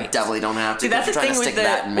place. No, I doubly don't have to. See, that's the thing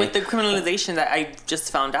with the criminalization that I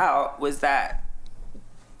just found out was that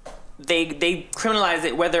they criminalize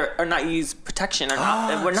it whether or not you use protection or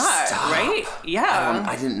not. We're not, right? Yeah.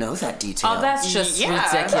 I didn't know that detail. Oh, that's just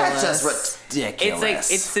ridiculous. That's just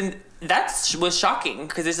ridiculous. It's like that was shocking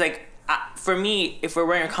because it's like for me, if we're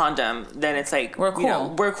wearing a condom, then it's like we're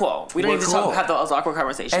cool. We're cool. We don't need to have those awkward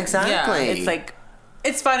conversations. Exactly. Yeah. It's like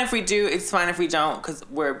it's fine if we do. It's fine if we don't because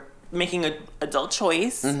we're making an adult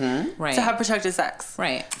choice to have protected sex.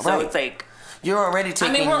 Right. So it's like. You're already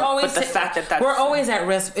taking. I mean, we're always the fact that we're always at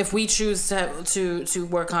risk if we choose to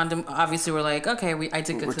wear condom. Obviously, we're like, okay, I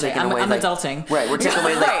did good today. I'm adulting. Right, we're taking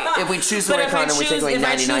away. Like, if we choose to wear condom, we take away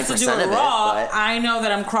 99% of it. Raw, I know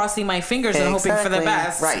that I'm crossing my fingers and hoping for the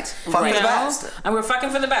best. Right, fucking the best. And we're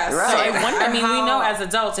fucking for the best. Right. So I mean, we know as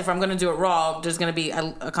adults, if I'm going to do it raw, there's going to be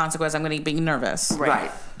a consequence. I'm going to be nervous.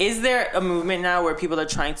 Right. Is there a movement now where people are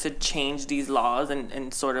trying to change these laws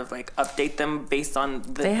and sort of like update them based on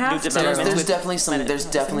the new developments? There's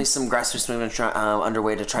definitely some grassroots movement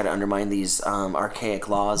underway to try to undermine these archaic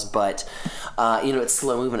laws, but it's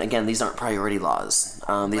slow movement. Again, these aren't priority laws.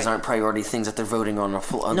 These aren't priority things that they're voting on.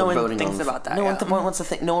 No one thinks about that. No one wants to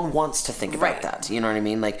think. No one wants to think about that. You know what I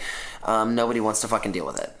mean? Like nobody wants to fucking deal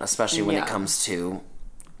with it, especially when it comes to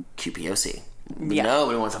QPOC. Yeah.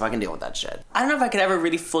 Nobody wants to fucking deal with that shit. I don't know if I could ever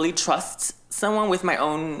really fully trust someone with my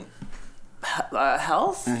own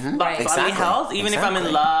health, bodily health, even if I'm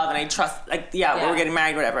in love and I trust, we're getting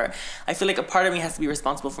married, whatever. I feel like a part of me has to be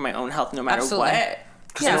responsible for my own health no matter what.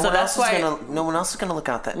 Yeah, so that's why no one else is gonna look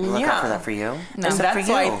out for that for you. No. And that's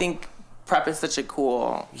why I think PrEP is such a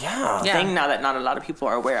cool thing now that not a lot of people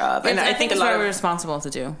are aware of. And I think a lot of responsible to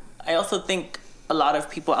do. I also think a lot of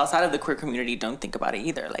people outside of the queer community don't think about it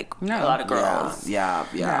either. Like a lot of girls,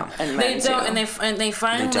 and they don't, and they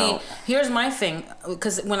finally. Here's my thing,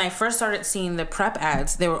 because when I first started seeing the PrEP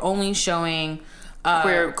ads, they were only showing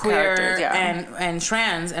queer and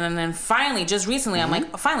trans, and then finally, just recently, I'm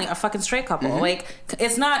like, finally, a fucking straight couple. Like,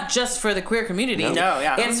 it's not just for the queer community. No,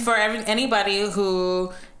 it's for anybody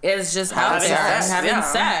who is just out there having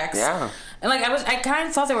sex. Yeah. And like I kind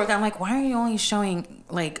of thought they were. I'm like, why are you only showing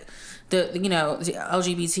like the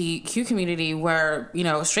LGBTQ community where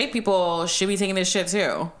straight people should be taking this shit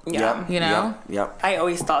too? Yeah. Yep. I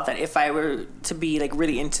always thought that if I were to be like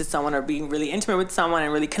really into someone or being really intimate with someone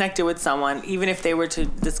and really connected with someone, even if they were to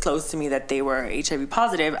disclose to me that they were HIV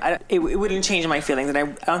positive, it wouldn't change my feelings, and I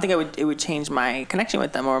don't think it would change my connection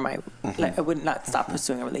with them or my like, I would not stop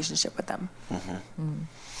pursuing a relationship with them.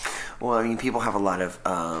 Well, I mean, people have a lot of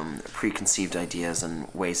preconceived ideas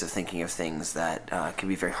and ways of thinking of things that can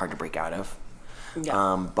be very hard to break out of.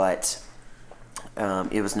 Yeah. But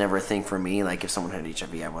it was never a thing for me. Like, if someone had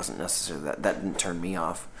HIV, I wasn't necessarily... That didn't turn me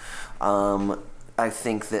off. I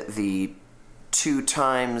think that the 2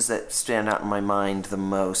 times that stand out in my mind the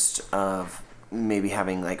most of maybe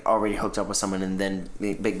having, like, already hooked up with someone and then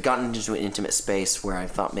gotten into an intimate space where I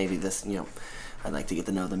thought maybe this, I'd like to get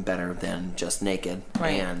to know them better than just naked.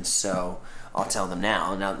 Right. And so I'll tell them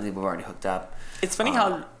now that we've already hooked up. It's funny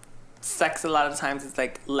how sex a lot of times is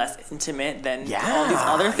like less intimate than all these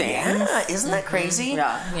other things. Yeah, isn't that crazy?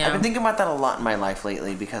 Yeah. I've been thinking about that a lot in my life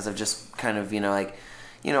lately because of just kind of,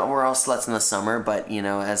 we're all sluts in the summer, but,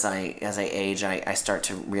 as I age, I start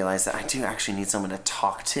to realize that I do actually need someone to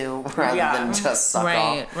talk to rather than just suck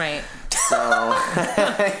off. Right. So, you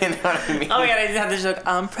know what I mean? Oh my God, I just have this joke.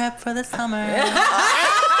 I'm prepped for the summer. I'm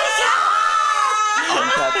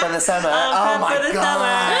prepped for the summer. Oh my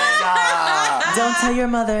God. Don't tell your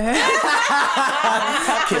mother.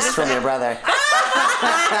 Kiss from your brother.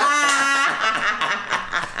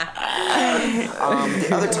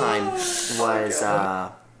 The other time was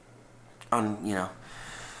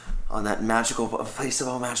on that magical place of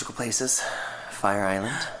all magical places, Fire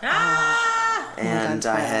Island. And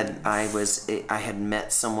I had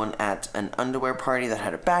met someone at an underwear party that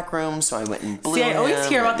had a back room, so I went and blew him. See, I always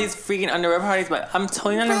hear about these freaking underwear parties, but I'm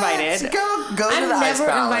totally not invited. Go to the Ice Palace. I'm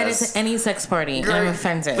never invited to any sex party. And I'm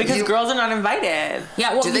offended. Because girls are not invited.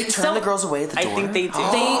 Yeah, well, do they turn the girls away at the door? I think they do.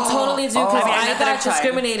 They totally do, because I got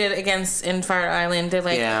discriminated against in Fire Island. They're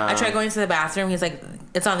like, I tried going to the bathroom. He's like,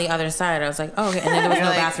 it's on the other side. I was like, oh, okay. And then there was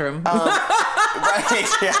no bathroom. Right,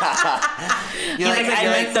 yeah. You're like, I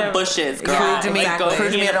like the bushes, girl. Prove to me I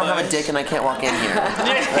don't have a dick and I can't walk in here.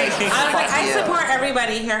 I support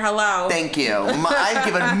everybody here. Hello. Thank you. I've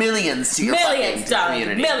given millions to your fucking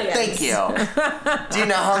community. Millions. Thank you. Do you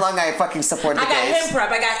know how long I fucking supported the gays?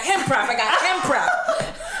 I got him prep.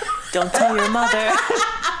 Don't tell your mother.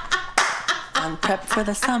 I'm prepped for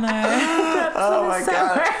the summer. Oh my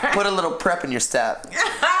God. Put a little prep in your step. Yes.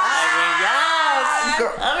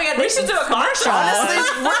 Oh my God, we should do a commercial. Honestly,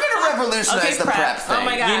 we're gonna revolutionize the prep thing. Oh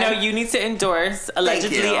my God. You need to endorse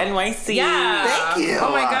allegedly NYC. Yeah. Thank you.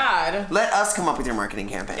 Oh my God. Let us come up with your marketing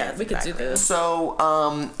campaign. Yeah, we could do this. So,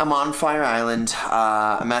 I'm on Fire Island.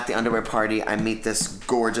 I'm at the underwear party. I meet this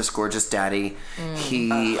gorgeous, gorgeous daddy.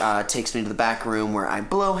 He takes me to the back room where I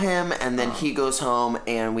blow him, and then he goes home,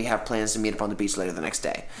 and we have plans to meet up on the beach later the next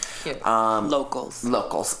day. Cute. Locals.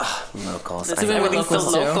 Locals. That's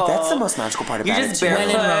the most magical part about it. You're just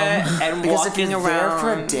barefoot and because walking if you're around. there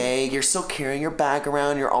for a day, you're still carrying your bag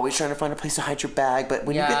around. You're always trying to find a place to hide your bag. But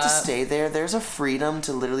when you get to stay there, there's a freedom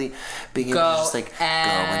to literally being able to just like go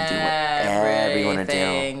and do whatever you want to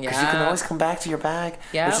do. Because you can always come back to your bag,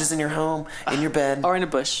 which is in your home, in your bed, or in a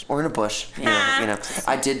bush. Yeah.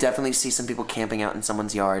 I did definitely see some people camping out in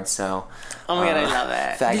someone's yard. So, oh my God, I love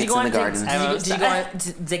it. Faggots in the garden. Did you go on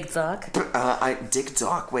Dig Dog? Dig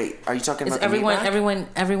Dog. Wait, are you talking about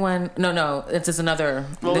everyone? No, it's just another.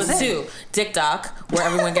 There's 2. Dick Doc, where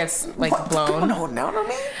everyone gets like blown. No, on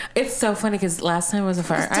me. It's so funny because last time I was on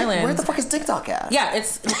Fire Island. Where the fuck is Dick Doc at? Yeah,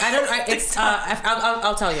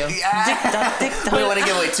 I'll tell you. Dick Doc. We don't want to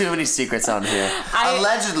give away too many secrets on here.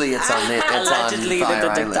 Allegedly, it's on Fire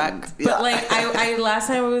Island. But like, I last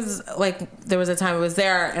time I was like, there was a time I was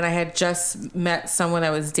there and I had just met someone I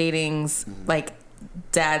was dating's like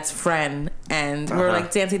dad's friend, and we were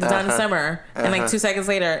like dancing to Donna Summer, and like 2 seconds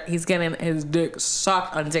later he's getting his dick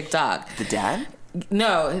sucked on Dick Dog. The dad?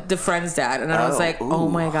 No, the friend's dad. And I was like, oh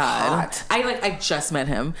my God. Hot. I just met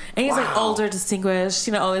him, and he's like older, distinguished,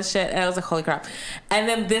 all this shit, and I was like, holy crap. And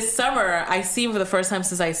then this summer I see him for the first time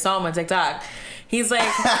since I saw him on TikTok. He's like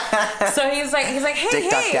he's like hey, Dick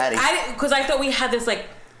Doc Daddy. Because I thought we had this like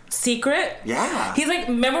secret. Yeah. He's like,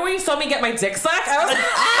 remember when you saw me get my dick sucked? I was like,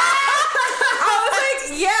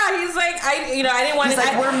 yeah. He's like, I didn't want to. He's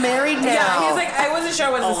like, we're married now. Yeah. He's like, I wasn't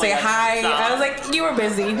sure what to say hi. I was like, you were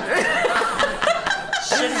busy.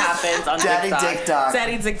 Shit happens on Daddy TikTok. TikTok.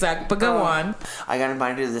 Daddy TikTok. But go on. I got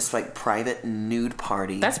invited to this like private nude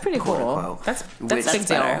party. That's pretty cool. Unquote, That's which, a big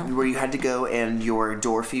deal. Where you had to go and your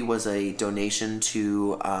door fee was a donation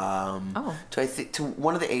to to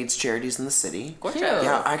one of the AIDS charities in the city. Cute.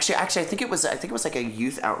 Yeah, actually, I think it was like a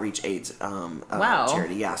youth outreach AIDS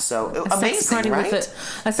charity. Yeah, so amazing, right?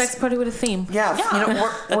 A sex party with a theme. Yeah, you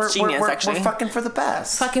know, we're genius, actually. We're fucking for the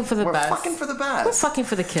best. Fucking for the best. We're fucking for the best. We're fucking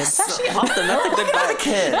for the kids. That's actually awesome. That's a good For vibe. the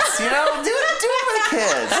kids, you know, do it for the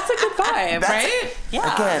kids. That's a good vibe, right?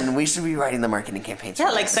 Yeah. Again, we should be writing the marketing campaigns. Yeah,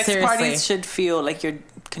 for like this. sex Seriously. parties should feel like you're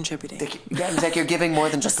contributing. Yeah, it's like you're giving more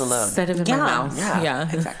than just a load. Set it in my mouth. Yeah.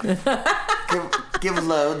 Exactly. Give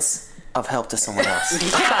loads of help to someone else.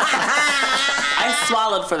 I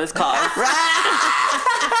swallowed for this cause.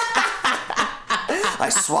 I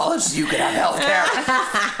swallowed so you could have health care.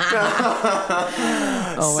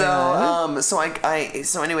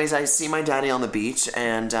 So anyways, I see my daddy on the beach,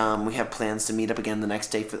 and we have plans to meet up again the next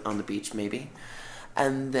day on the beach, maybe.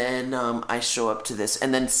 And then I show up to this,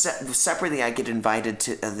 and then separately I get invited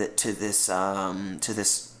to this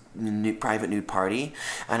private nude party,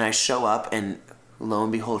 and I show up, and lo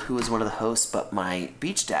and behold, who is one of the hosts but my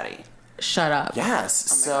beach daddy? Shut up. Yes.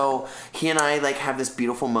 So he and I like have this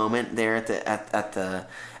beautiful moment there at the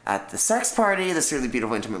sex party. This really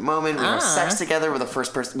beautiful intimate moment. We have sex together. We're the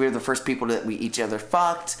first people that we each other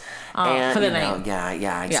fucked. And for the night.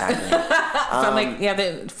 Yeah, exactly.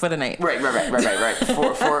 For the night. Right.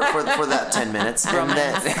 For that 10 minutes,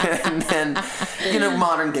 and then you know,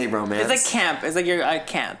 modern gay romance. It's like camp. It's like you're at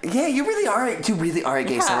camp. Yeah, you really are a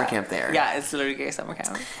gay summer camp there. Yeah, it's literally gay summer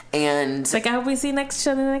camp. And It's like, I hope we see you next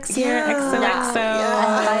year. XOXO.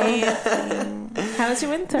 Yeah. How was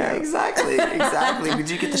your winter? yeah, exactly. Did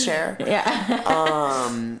you get to share?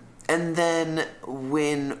 Yeah. And then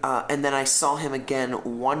I saw him again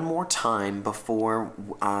one more time before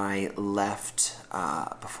I left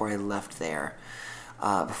there. Before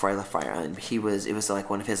I left Fire Island, it was like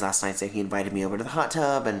one of his last nights. That he invited me over to the hot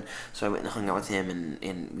tub, and so I went and hung out with him,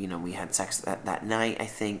 and you know, we had sex that night, I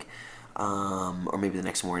think, or maybe the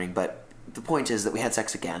next morning. But the point is that we had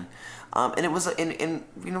sex again, and it was and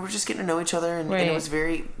you know, we're just getting to know each other, and it was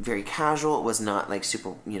very, very casual. It was not like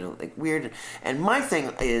super, you know, like weird. And my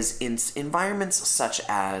thing is in environments such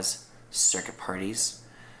as circuit parties,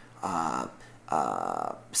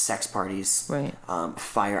 sex parties,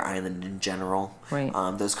 Fire Island in general,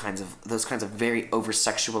 those kinds of very over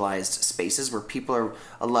sexualized spaces where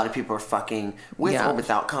a lot of people are fucking with or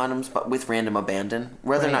without condoms, but with random abandon.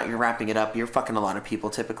 Whether or not you're wrapping it up, you're fucking a lot of people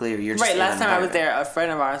typically, or you're just Last time I was there, a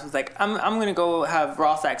friend of ours was like, I'm gonna go have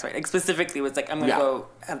raw sex, right? Like specifically was like, I'm gonna go.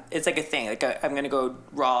 It's like a thing. Like I'm gonna go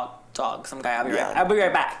raw dog some guy. I'll be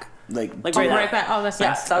right back. Like right back. Oh, that's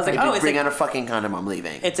nice. So I was like, it's bring out a fucking condom. I'm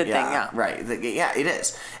leaving. It's a thing, yeah. Right. Yeah, it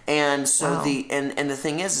is. And so the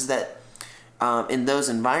thing is that in those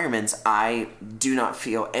environments, I do not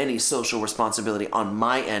feel any social responsibility on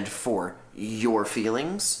my end for your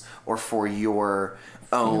feelings or for your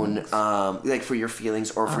own like for your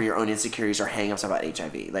feelings or for your own insecurities or hang-ups about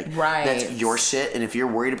HIV. Like that's your shit, and if you're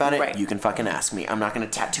worried about it, you can fucking ask me. I'm not gonna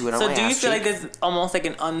tattoo it on my ass. So do you feel cheek. like there's almost like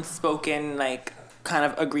an unspoken like kind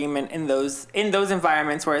of agreement in those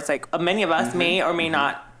environments where it's like many of us may or may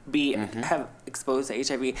not be have exposed to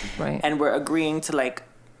HIV, and we're agreeing to like,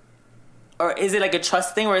 or is it like a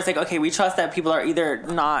trust thing where it's like, okay, we trust that people are either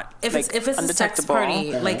not if it's undetectable. a sex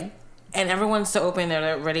party, like, and everyone's so open,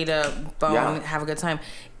 they're ready to bone and have a good time.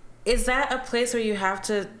 Is that a place where you have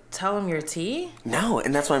to tell them your tea? No,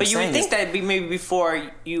 and that's what I'm saying. But you would think that maybe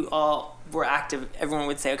before you all were active, everyone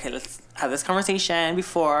would say, okay, let's have this conversation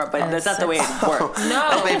before, but that's not the way it works.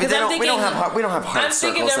 No, baby, we don't have heart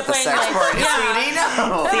circles at the sex party, sweetie.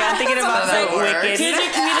 No. See, I'm thinking about like wicked. Here's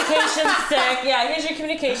your communication stick. Yeah, here's your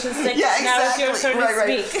communication stick. Yeah, exactly. Now it's your turn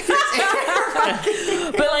to speak.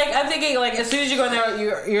 But like, I'm thinking like, as soon as you go in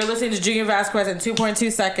there, you're listening to Junior Vasquez in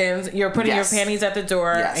 2.2 seconds. You're putting your panties at the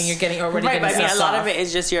door, and you're getting already. Right, but I mean, a lot of it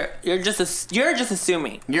is just you're just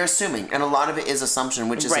assuming. You're assuming, and a lot of it is assumption,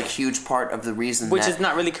 which is a huge part of the reason. Which is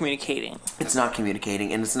not really communicating. It's not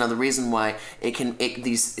communicating, and it's another reason why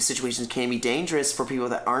these situations can be dangerous for people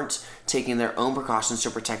that aren't taking their own precautions to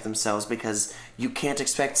protect themselves, because you can't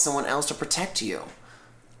expect someone else to protect you.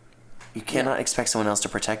 You cannot expect someone else to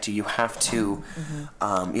protect you. You have to, you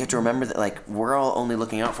have to remember that like we're all only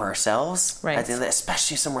looking out for ourselves. Right. At the end of the,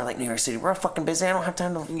 especially somewhere like New York City, we're all fucking busy. I don't have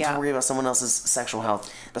time to worry about someone else's sexual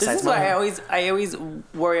health. Besides this is why I always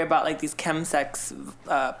worry about like these chemsex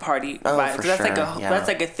party vibes. For that's sure. That's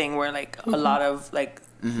like a thing where like a lot of like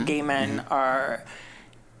gay men are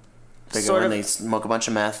They go and they smoke a bunch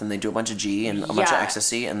of meth and they do a bunch of G and a bunch of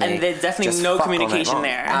ecstasy and there's definitely no communication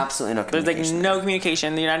there. Absolutely no communication. There's like no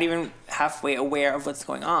communication. You're not even halfway aware of what's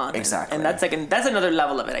going on. Exactly. And that's like that's another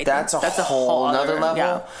level of it. I think that's a whole other level.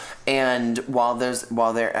 Yeah. And while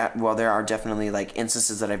there are definitely like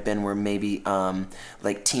instances that I've been where maybe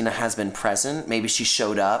like Tina has been present, maybe she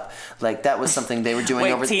showed up, like that was something they were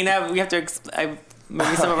doing. Wait, Tina, we have to.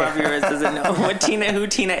 Maybe some of our viewers doesn't know who Tina is.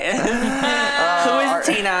 Who is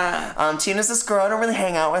Tina? Tina's this girl. I don't really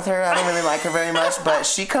hang out with her. I don't really like her very much, but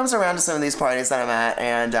she comes around to some of these parties that I'm at.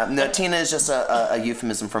 And no, Tina is just a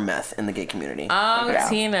euphemism for meth in the gay community. Oh, yeah.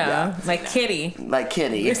 Tina. Yeah. Like Kitty. Like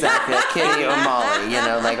Kitty, exactly. Like Kitty or Molly, you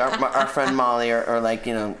know, like our friend Molly or like,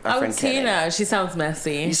 you know, our friend Kitty. Tina. She sounds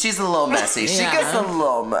messy. She's a little messy. She gets a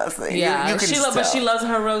little messy. Yeah. You can but she loves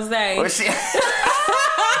her rosé.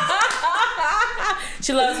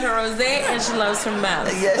 She loves her rosé and she loves her meth.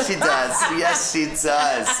 Yes, she does. Yes, she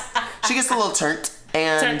does. She gets a little turnt.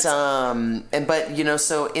 And but you know,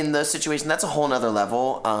 so in those situations, that's a whole nother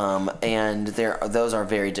level. And those are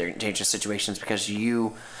very dangerous situations because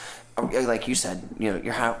you, like you said, you know,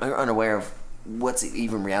 you're unaware of what's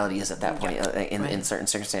even reality is at that point in certain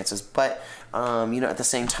circumstances. But you know, at the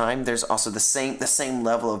same time, there's also the same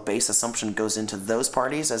level of base assumption goes into those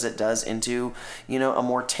parties as it does into, you know, a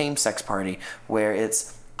more tame sex party where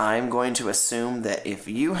it's, I'm going to assume that if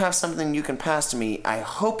you have something you can pass to me, I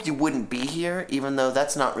hope you wouldn't be here, even though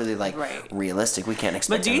that's not really like realistic. We can't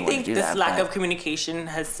expect. But do you think to do this that, lack of communication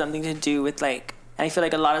has something to do with like? I feel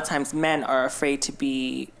like a lot of times men are afraid to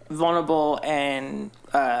be vulnerable and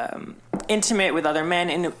intimate with other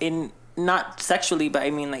men in not sexually, but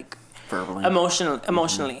I mean like verbally, emotionally.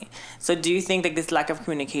 Mm-hmm. So do you think like this lack of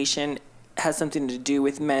communication has something to do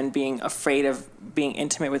with men being afraid of being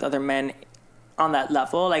intimate with other men on that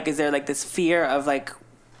level? Like, is there like this fear of like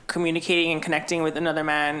communicating and connecting with another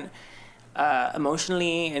man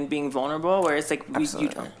emotionally and being vulnerable, where it's like you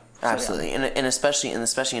don't? Absolutely, and especially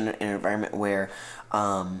in an environment where,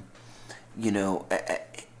 you know,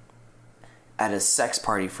 at a sex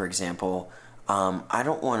party, for example, I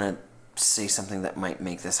don't want to say something that might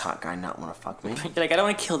make this hot guy not want to fuck me. Like, I don't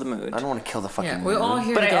want to kill the mood. I don't want to kill the fucking mood. We're all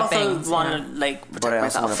here but to I get also banged, want to like protect but I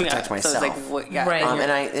also myself. want to protect myself. So it's like,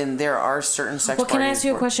 right. And there are certain sex parties. Well, can I ask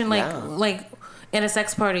you a question? Like in a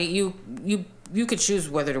sex party, you could choose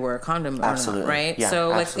whether to wear a condom or not, right? Yeah, so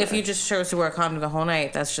like absolutely. if you just chose to wear a condom the whole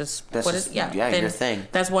night, that's just your thing.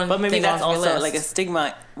 That's one. But maybe thing that's off your also list. like a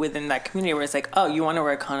stigma within that community where it's like, oh, you want to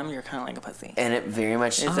wear a condom, you're kind of like a pussy. And it very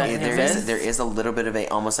much there is a little bit of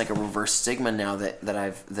almost like a reverse stigma now that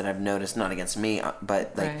I've noticed, not against me,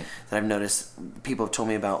 but like that I've noticed people have told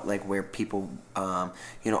me about, like where people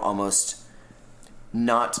you know, almost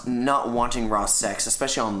not wanting raw sex,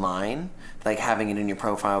 especially online, like having it in your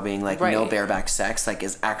profile being like no bareback sex, like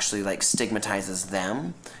is actually like stigmatizes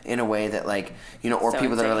them in a way that, like, you know, or so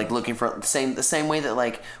people that are like looking for the same way that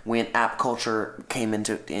like when app culture came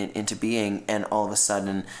into being, and all of a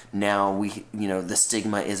sudden now we, you know, the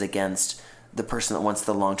stigma is against the person that wants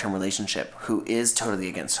the long-term relationship who is totally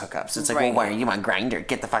against hookups. It's like, well, why are you on Grindr?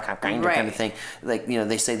 Get the fuck off Grindr kind of thing. Like, you know,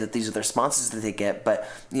 they say that these are the responses that they get, but,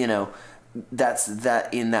 you know, that's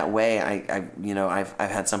that in that way. I you know, I've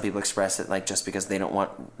had some people express it like just because they don't want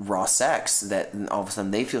raw sex, that all of a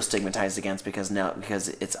sudden they feel stigmatized against because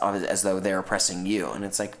it's as though they're oppressing you, and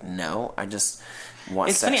it's like, no, I just want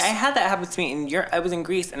it's sex. Funny, I had that happen to me in Europe. I was in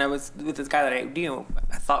Greece and I was with this guy that I knew.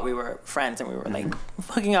 I thought we were friends and we were like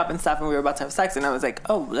hooking up and stuff, and we were about to have sex, and I was like,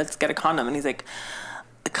 oh, let's get a condom, and he's like,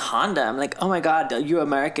 a condom? Like, oh my god, you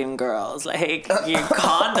American girls, like, you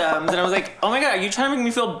condoms. And I was like, oh my god, are you trying to make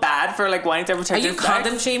me feel bad for like wanting to have protected sex? Are you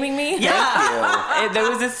condom shaming me? Yeah. There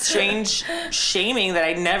was this strange shaming that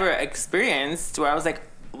I never experienced, where I was like,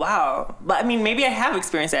 wow. But I mean, maybe I have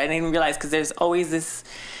experienced it. I didn't even realize, because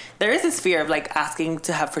there is this fear of like asking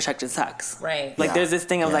to have protected sex. Right. Like there's this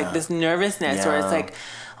thing of like this nervousness where it's like,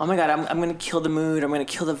 oh my god, I'm gonna kill the mood, I'm gonna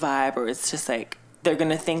kill the vibe, or it's just like, they're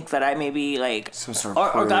gonna think that I maybe like, some sort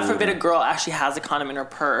of or God forbid a girl actually has a condom in her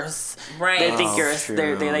purse. Right. They think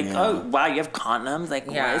they're like, oh wow, you have condoms. Like,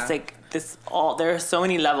 it's like this all. There are so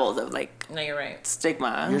many levels of like. No, you're right.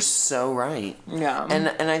 Stigma. You're so right. Yeah.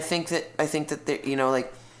 And I think that there, you know,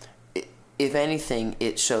 like, if anything,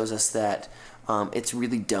 it shows us that it's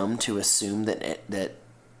really dumb to assume that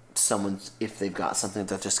someone's, if they've got something,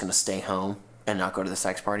 they're just gonna stay home and not go to the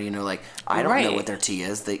sex party. You know, like, I don't know what their tea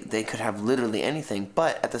is. They could have literally anything,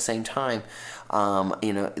 but at the same time,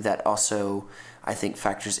 you know, that also, I think,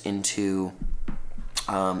 factors into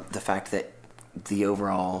the fact that the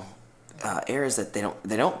overall air is that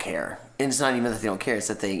they don't care. And it's not even that they don't care; it's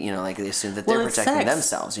that they, they assume that they're protecting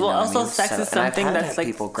themselves. You know also, what I mean? sex is something that's like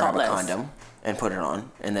people grab a condom and put it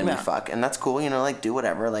on, and then we fuck, and that's cool. Do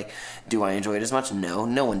whatever. Like, do I enjoy it as much? No,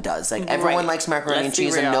 no one does. Like, everyone likes macaroni and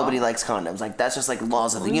cheese, and nobody likes condoms. Like, that's just like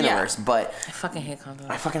laws of the universe. But I fucking hate condoms.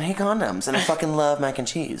 I fucking hate condoms, and I fucking love mac and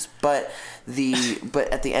cheese. But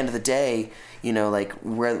at the end of the day,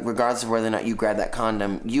 regardless of whether or not you grab that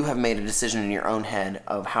condom, you have made a decision in your own head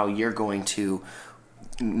of how you're going to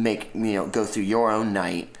go through your own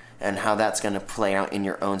night and how that's going to play out in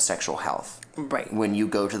your own sexual health. Right. When you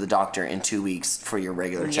go to the doctor in 2 weeks for your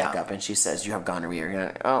regular checkup and she says you have gonorrhea, you're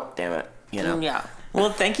like, oh, damn it. Yeah.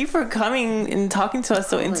 Well, thank you for coming and talking to us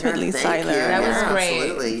so intimately, Cyler. That was great.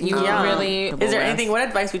 Absolutely. You really... Is there anything, what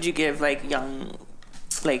advice would you give, like, young,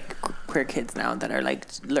 like, queer kids now that are, like,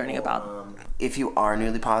 learning about? If you are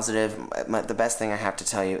newly positive, the best thing I have to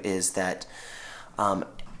tell you is that...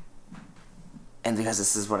 and because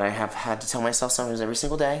this is what I have had to tell myself sometimes every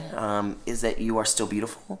single day, is that you are still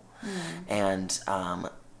beautiful, and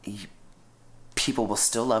people will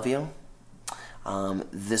still love you.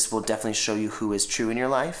 This will definitely show you who is true in your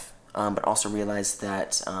life, but also realize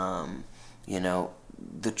that,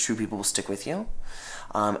 the true people will stick with you.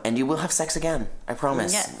 And you will have sex again. I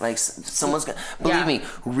promise. Yes. Like, someone's gonna... Believe me,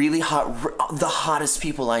 really hot... The hottest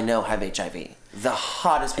people I know have HIV. The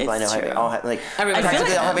hottest people I know have HIV.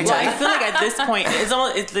 Practically all have HIV. I feel like at this point,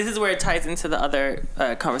 this is where it ties into the other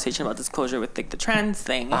conversation about disclosure with, like, the trans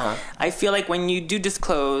thing. I feel like when you do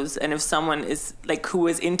disclose, and if someone is, like, who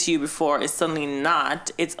was into you before is suddenly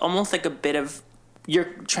not, it's almost like a bit of... You're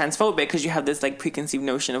transphobic because you have this, like, preconceived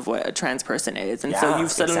notion of what a trans person is, and so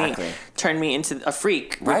you've suddenly turned me into a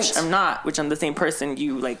freak, which I'm not, which I'm the same person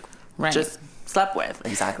you, like, just slept with.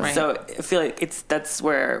 Exactly. So I feel like that's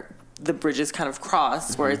where the bridges kind of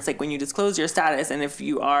cross, where it's like when you disclose your status, and if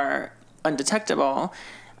you are undetectable,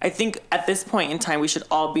 I think at this point in time we should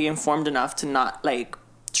all be informed enough to not, like,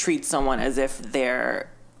 treat someone as if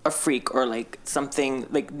they're a freak or, like, something,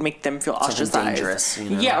 like, make them feel ostracized. Something dangerous,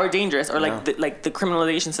 or dangerous, or like the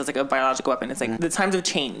criminalization says, like, a biological weapon. It's like the times have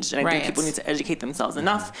changed, and I think people need to educate themselves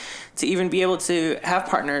enough to even be able to have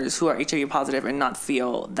partners who are HIV positive and not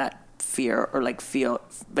feel that fear or feel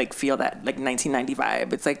that, like, 1990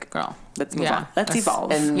 vibe. It's like, girl, let's move on. Let's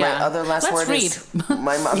evolve. And my other last word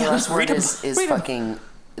is fucking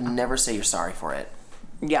never say you're sorry for it.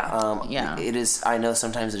 It is. I know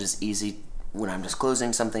sometimes it is easy when I'm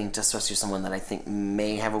disclosing something, especially someone that I think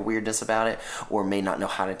may have a weirdness about it or may not know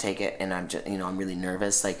how to take it, and I'm just, I'm really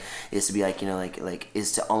nervous. Like, is to be like,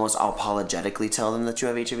 is to almost apologetically tell them that you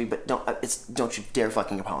have HIV, but don't you dare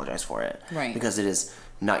fucking apologize for it, right? Because it is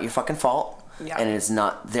not your fucking fault, and it is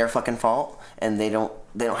not their fucking fault, and they don't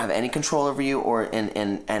have any control over you, or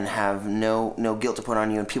and have no guilt to put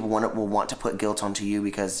on you, and people will want to put guilt onto you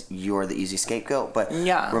because you're the easy scapegoat. But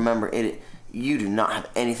remember, you do not have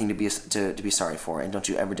anything to be sorry for, and don't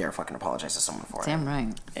you ever dare fucking apologize to someone for it. Damn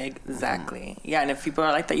right. Exactly. Yeah, and if people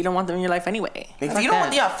are like that, you don't want them in your life anyway. If you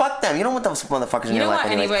don't want, fuck them. You don't want those motherfuckers in your life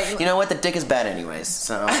anyway. You know what? The dick is bad anyways.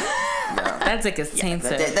 So that dick is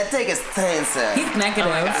tainted. That dick is tainted. He's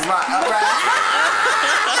negative.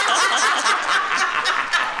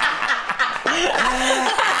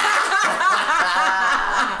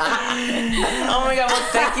 Oh my god, well,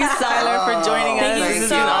 thank you, Cyler, for joining us. Thank you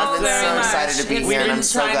so awesome. I'm so excited to be here, and I'm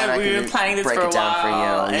so glad I can planning this break for a it down for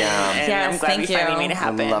while. you. And I'm glad we finally made it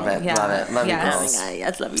happen. Love it. Love you girls.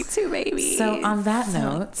 Yes, love you too, baby. So on that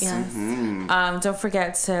note, don't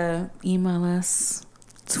forget to email us,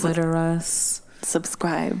 Twitter us,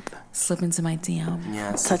 subscribe, slip into my DM.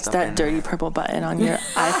 Yes, touch that dirty purple button on your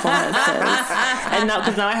iPhone that says. And now,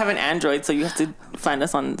 because now I have an Android, so you have to find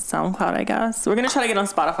us on SoundCloud, I guess. We're gonna try to get on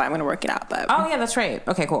Spotify. I'm gonna work it out, but that's right.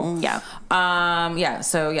 Okay, cool. Yeah.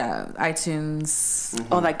 So iTunes,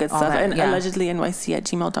 all that good stuff, and allegedly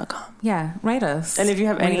NYC@gmail.com. Yeah, write us. And if you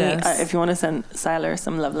have if you want to send Cyler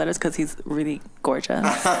some love letters, because he's really gorgeous.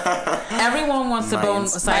 Everyone wants to bone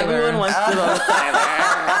Cyler. Everyone wants to bone Cyler.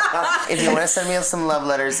 If you want to send me some love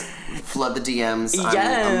letters, flood the DMs.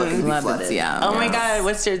 Yes. I'm looking to be flooded. Oh my god,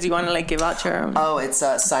 what's yours? Do you want to, like, give out your... Oh, it's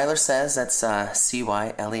Cyler Says. That's CYLER SAYS.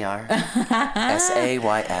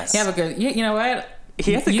 You have a good... You know what?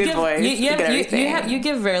 He has a good voice. You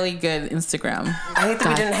give really good Instagram. I hate that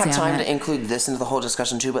we didn't have time to include this into the whole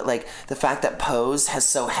discussion too, but like the fact that Pose has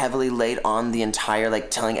so heavily laid on the entire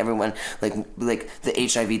like telling everyone like the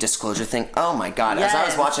HIV disclosure thing. Oh my god! Yes. As I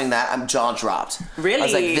was watching that, I'm jaw dropped. Really? I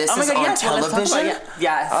was like, this is on television.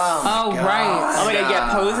 Yes. Oh right. Oh my god!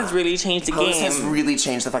 Yeah, Pose has really changed the game. Pose has really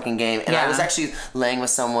changed the fucking game. And I was actually laying with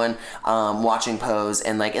someone watching Pose,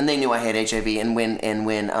 and they knew I had HIV, and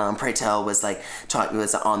when Pray Tell was like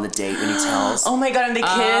was on the date when he tells. Oh my god! And they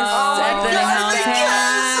kissed at the house.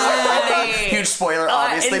 Huge spoiler,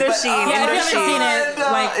 obviously. In the but scene. If you haven't seen it,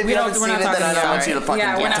 like if we you don't. haven't We're seen not it, talking then I don't about want you to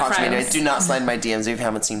fucking talk to me anyway. Do not slide in my DMs if you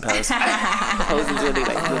haven't seen Pose. Pose is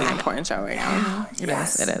really important show right now.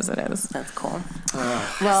 Yes, it is. That's cool.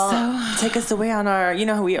 Well, take us away on our. You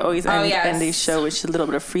know how we always end these show with a little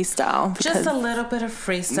bit of freestyle. Just a little bit of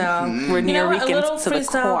freestyle. We're New Yorkers to the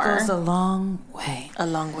core. Goes a long way. A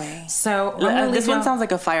long way. So this one sounds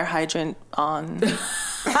like a fire hydrant on.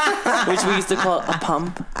 Which we used to call a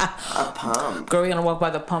pump. A pump. Girl, we're gonna walk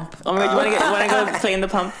by the pump. Oh my god, you wanna go play in the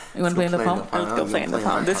pump? You wanna play in the pump? Let's go play in the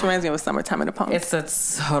pump. This reminds me of summertime in the pump. It's a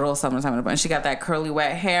total summertime in the pump. She got that curly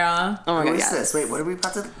wet hair on. Oh my god, what is this? Wait, what are we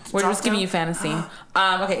about to We're just giving you fantasy.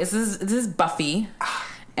 Okay, this is Buffy.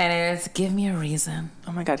 And it's Give Me a Reason.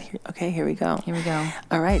 Oh my god, here we go.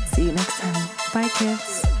 All right, see you next time. Bye,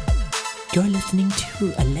 kids. You're listening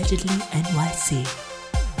to Allegedly NYC.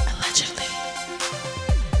 Allegedly.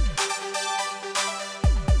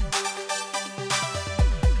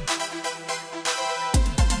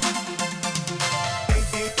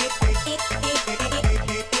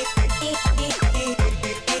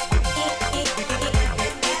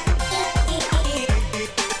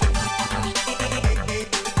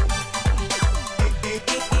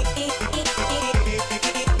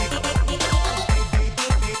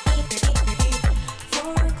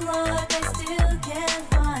 I still can't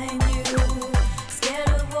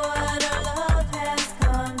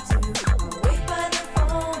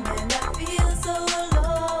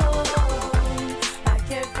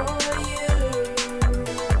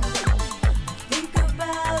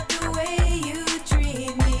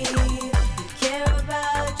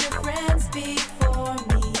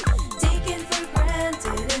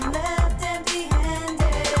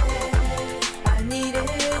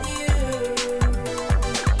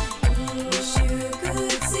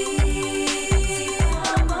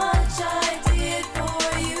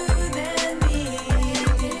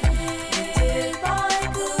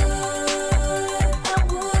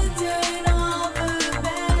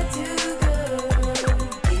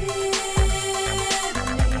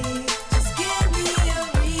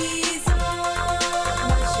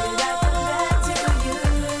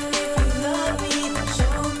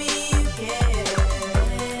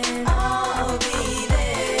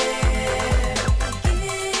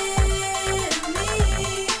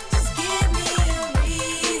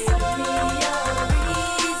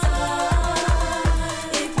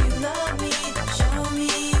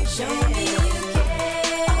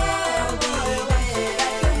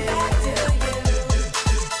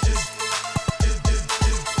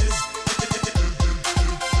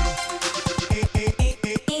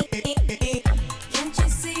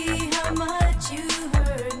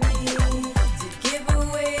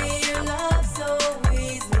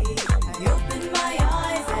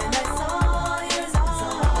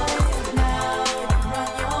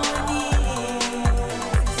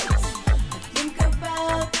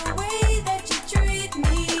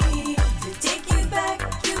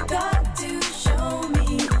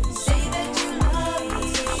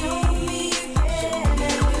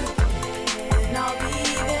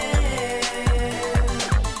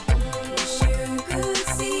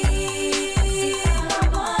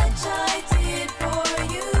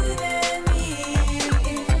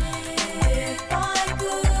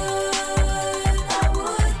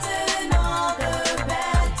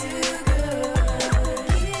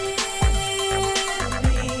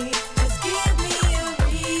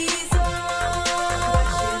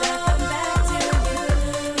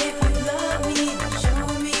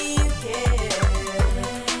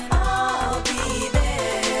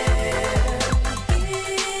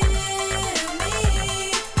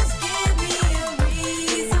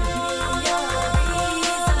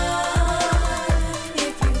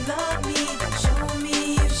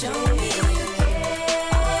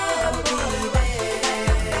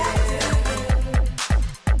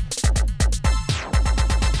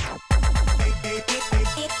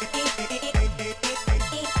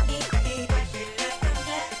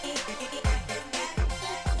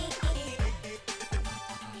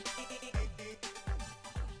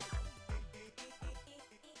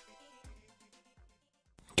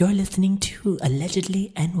You're listening to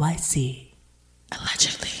Allegedly NYC.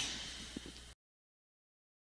 Allegedly.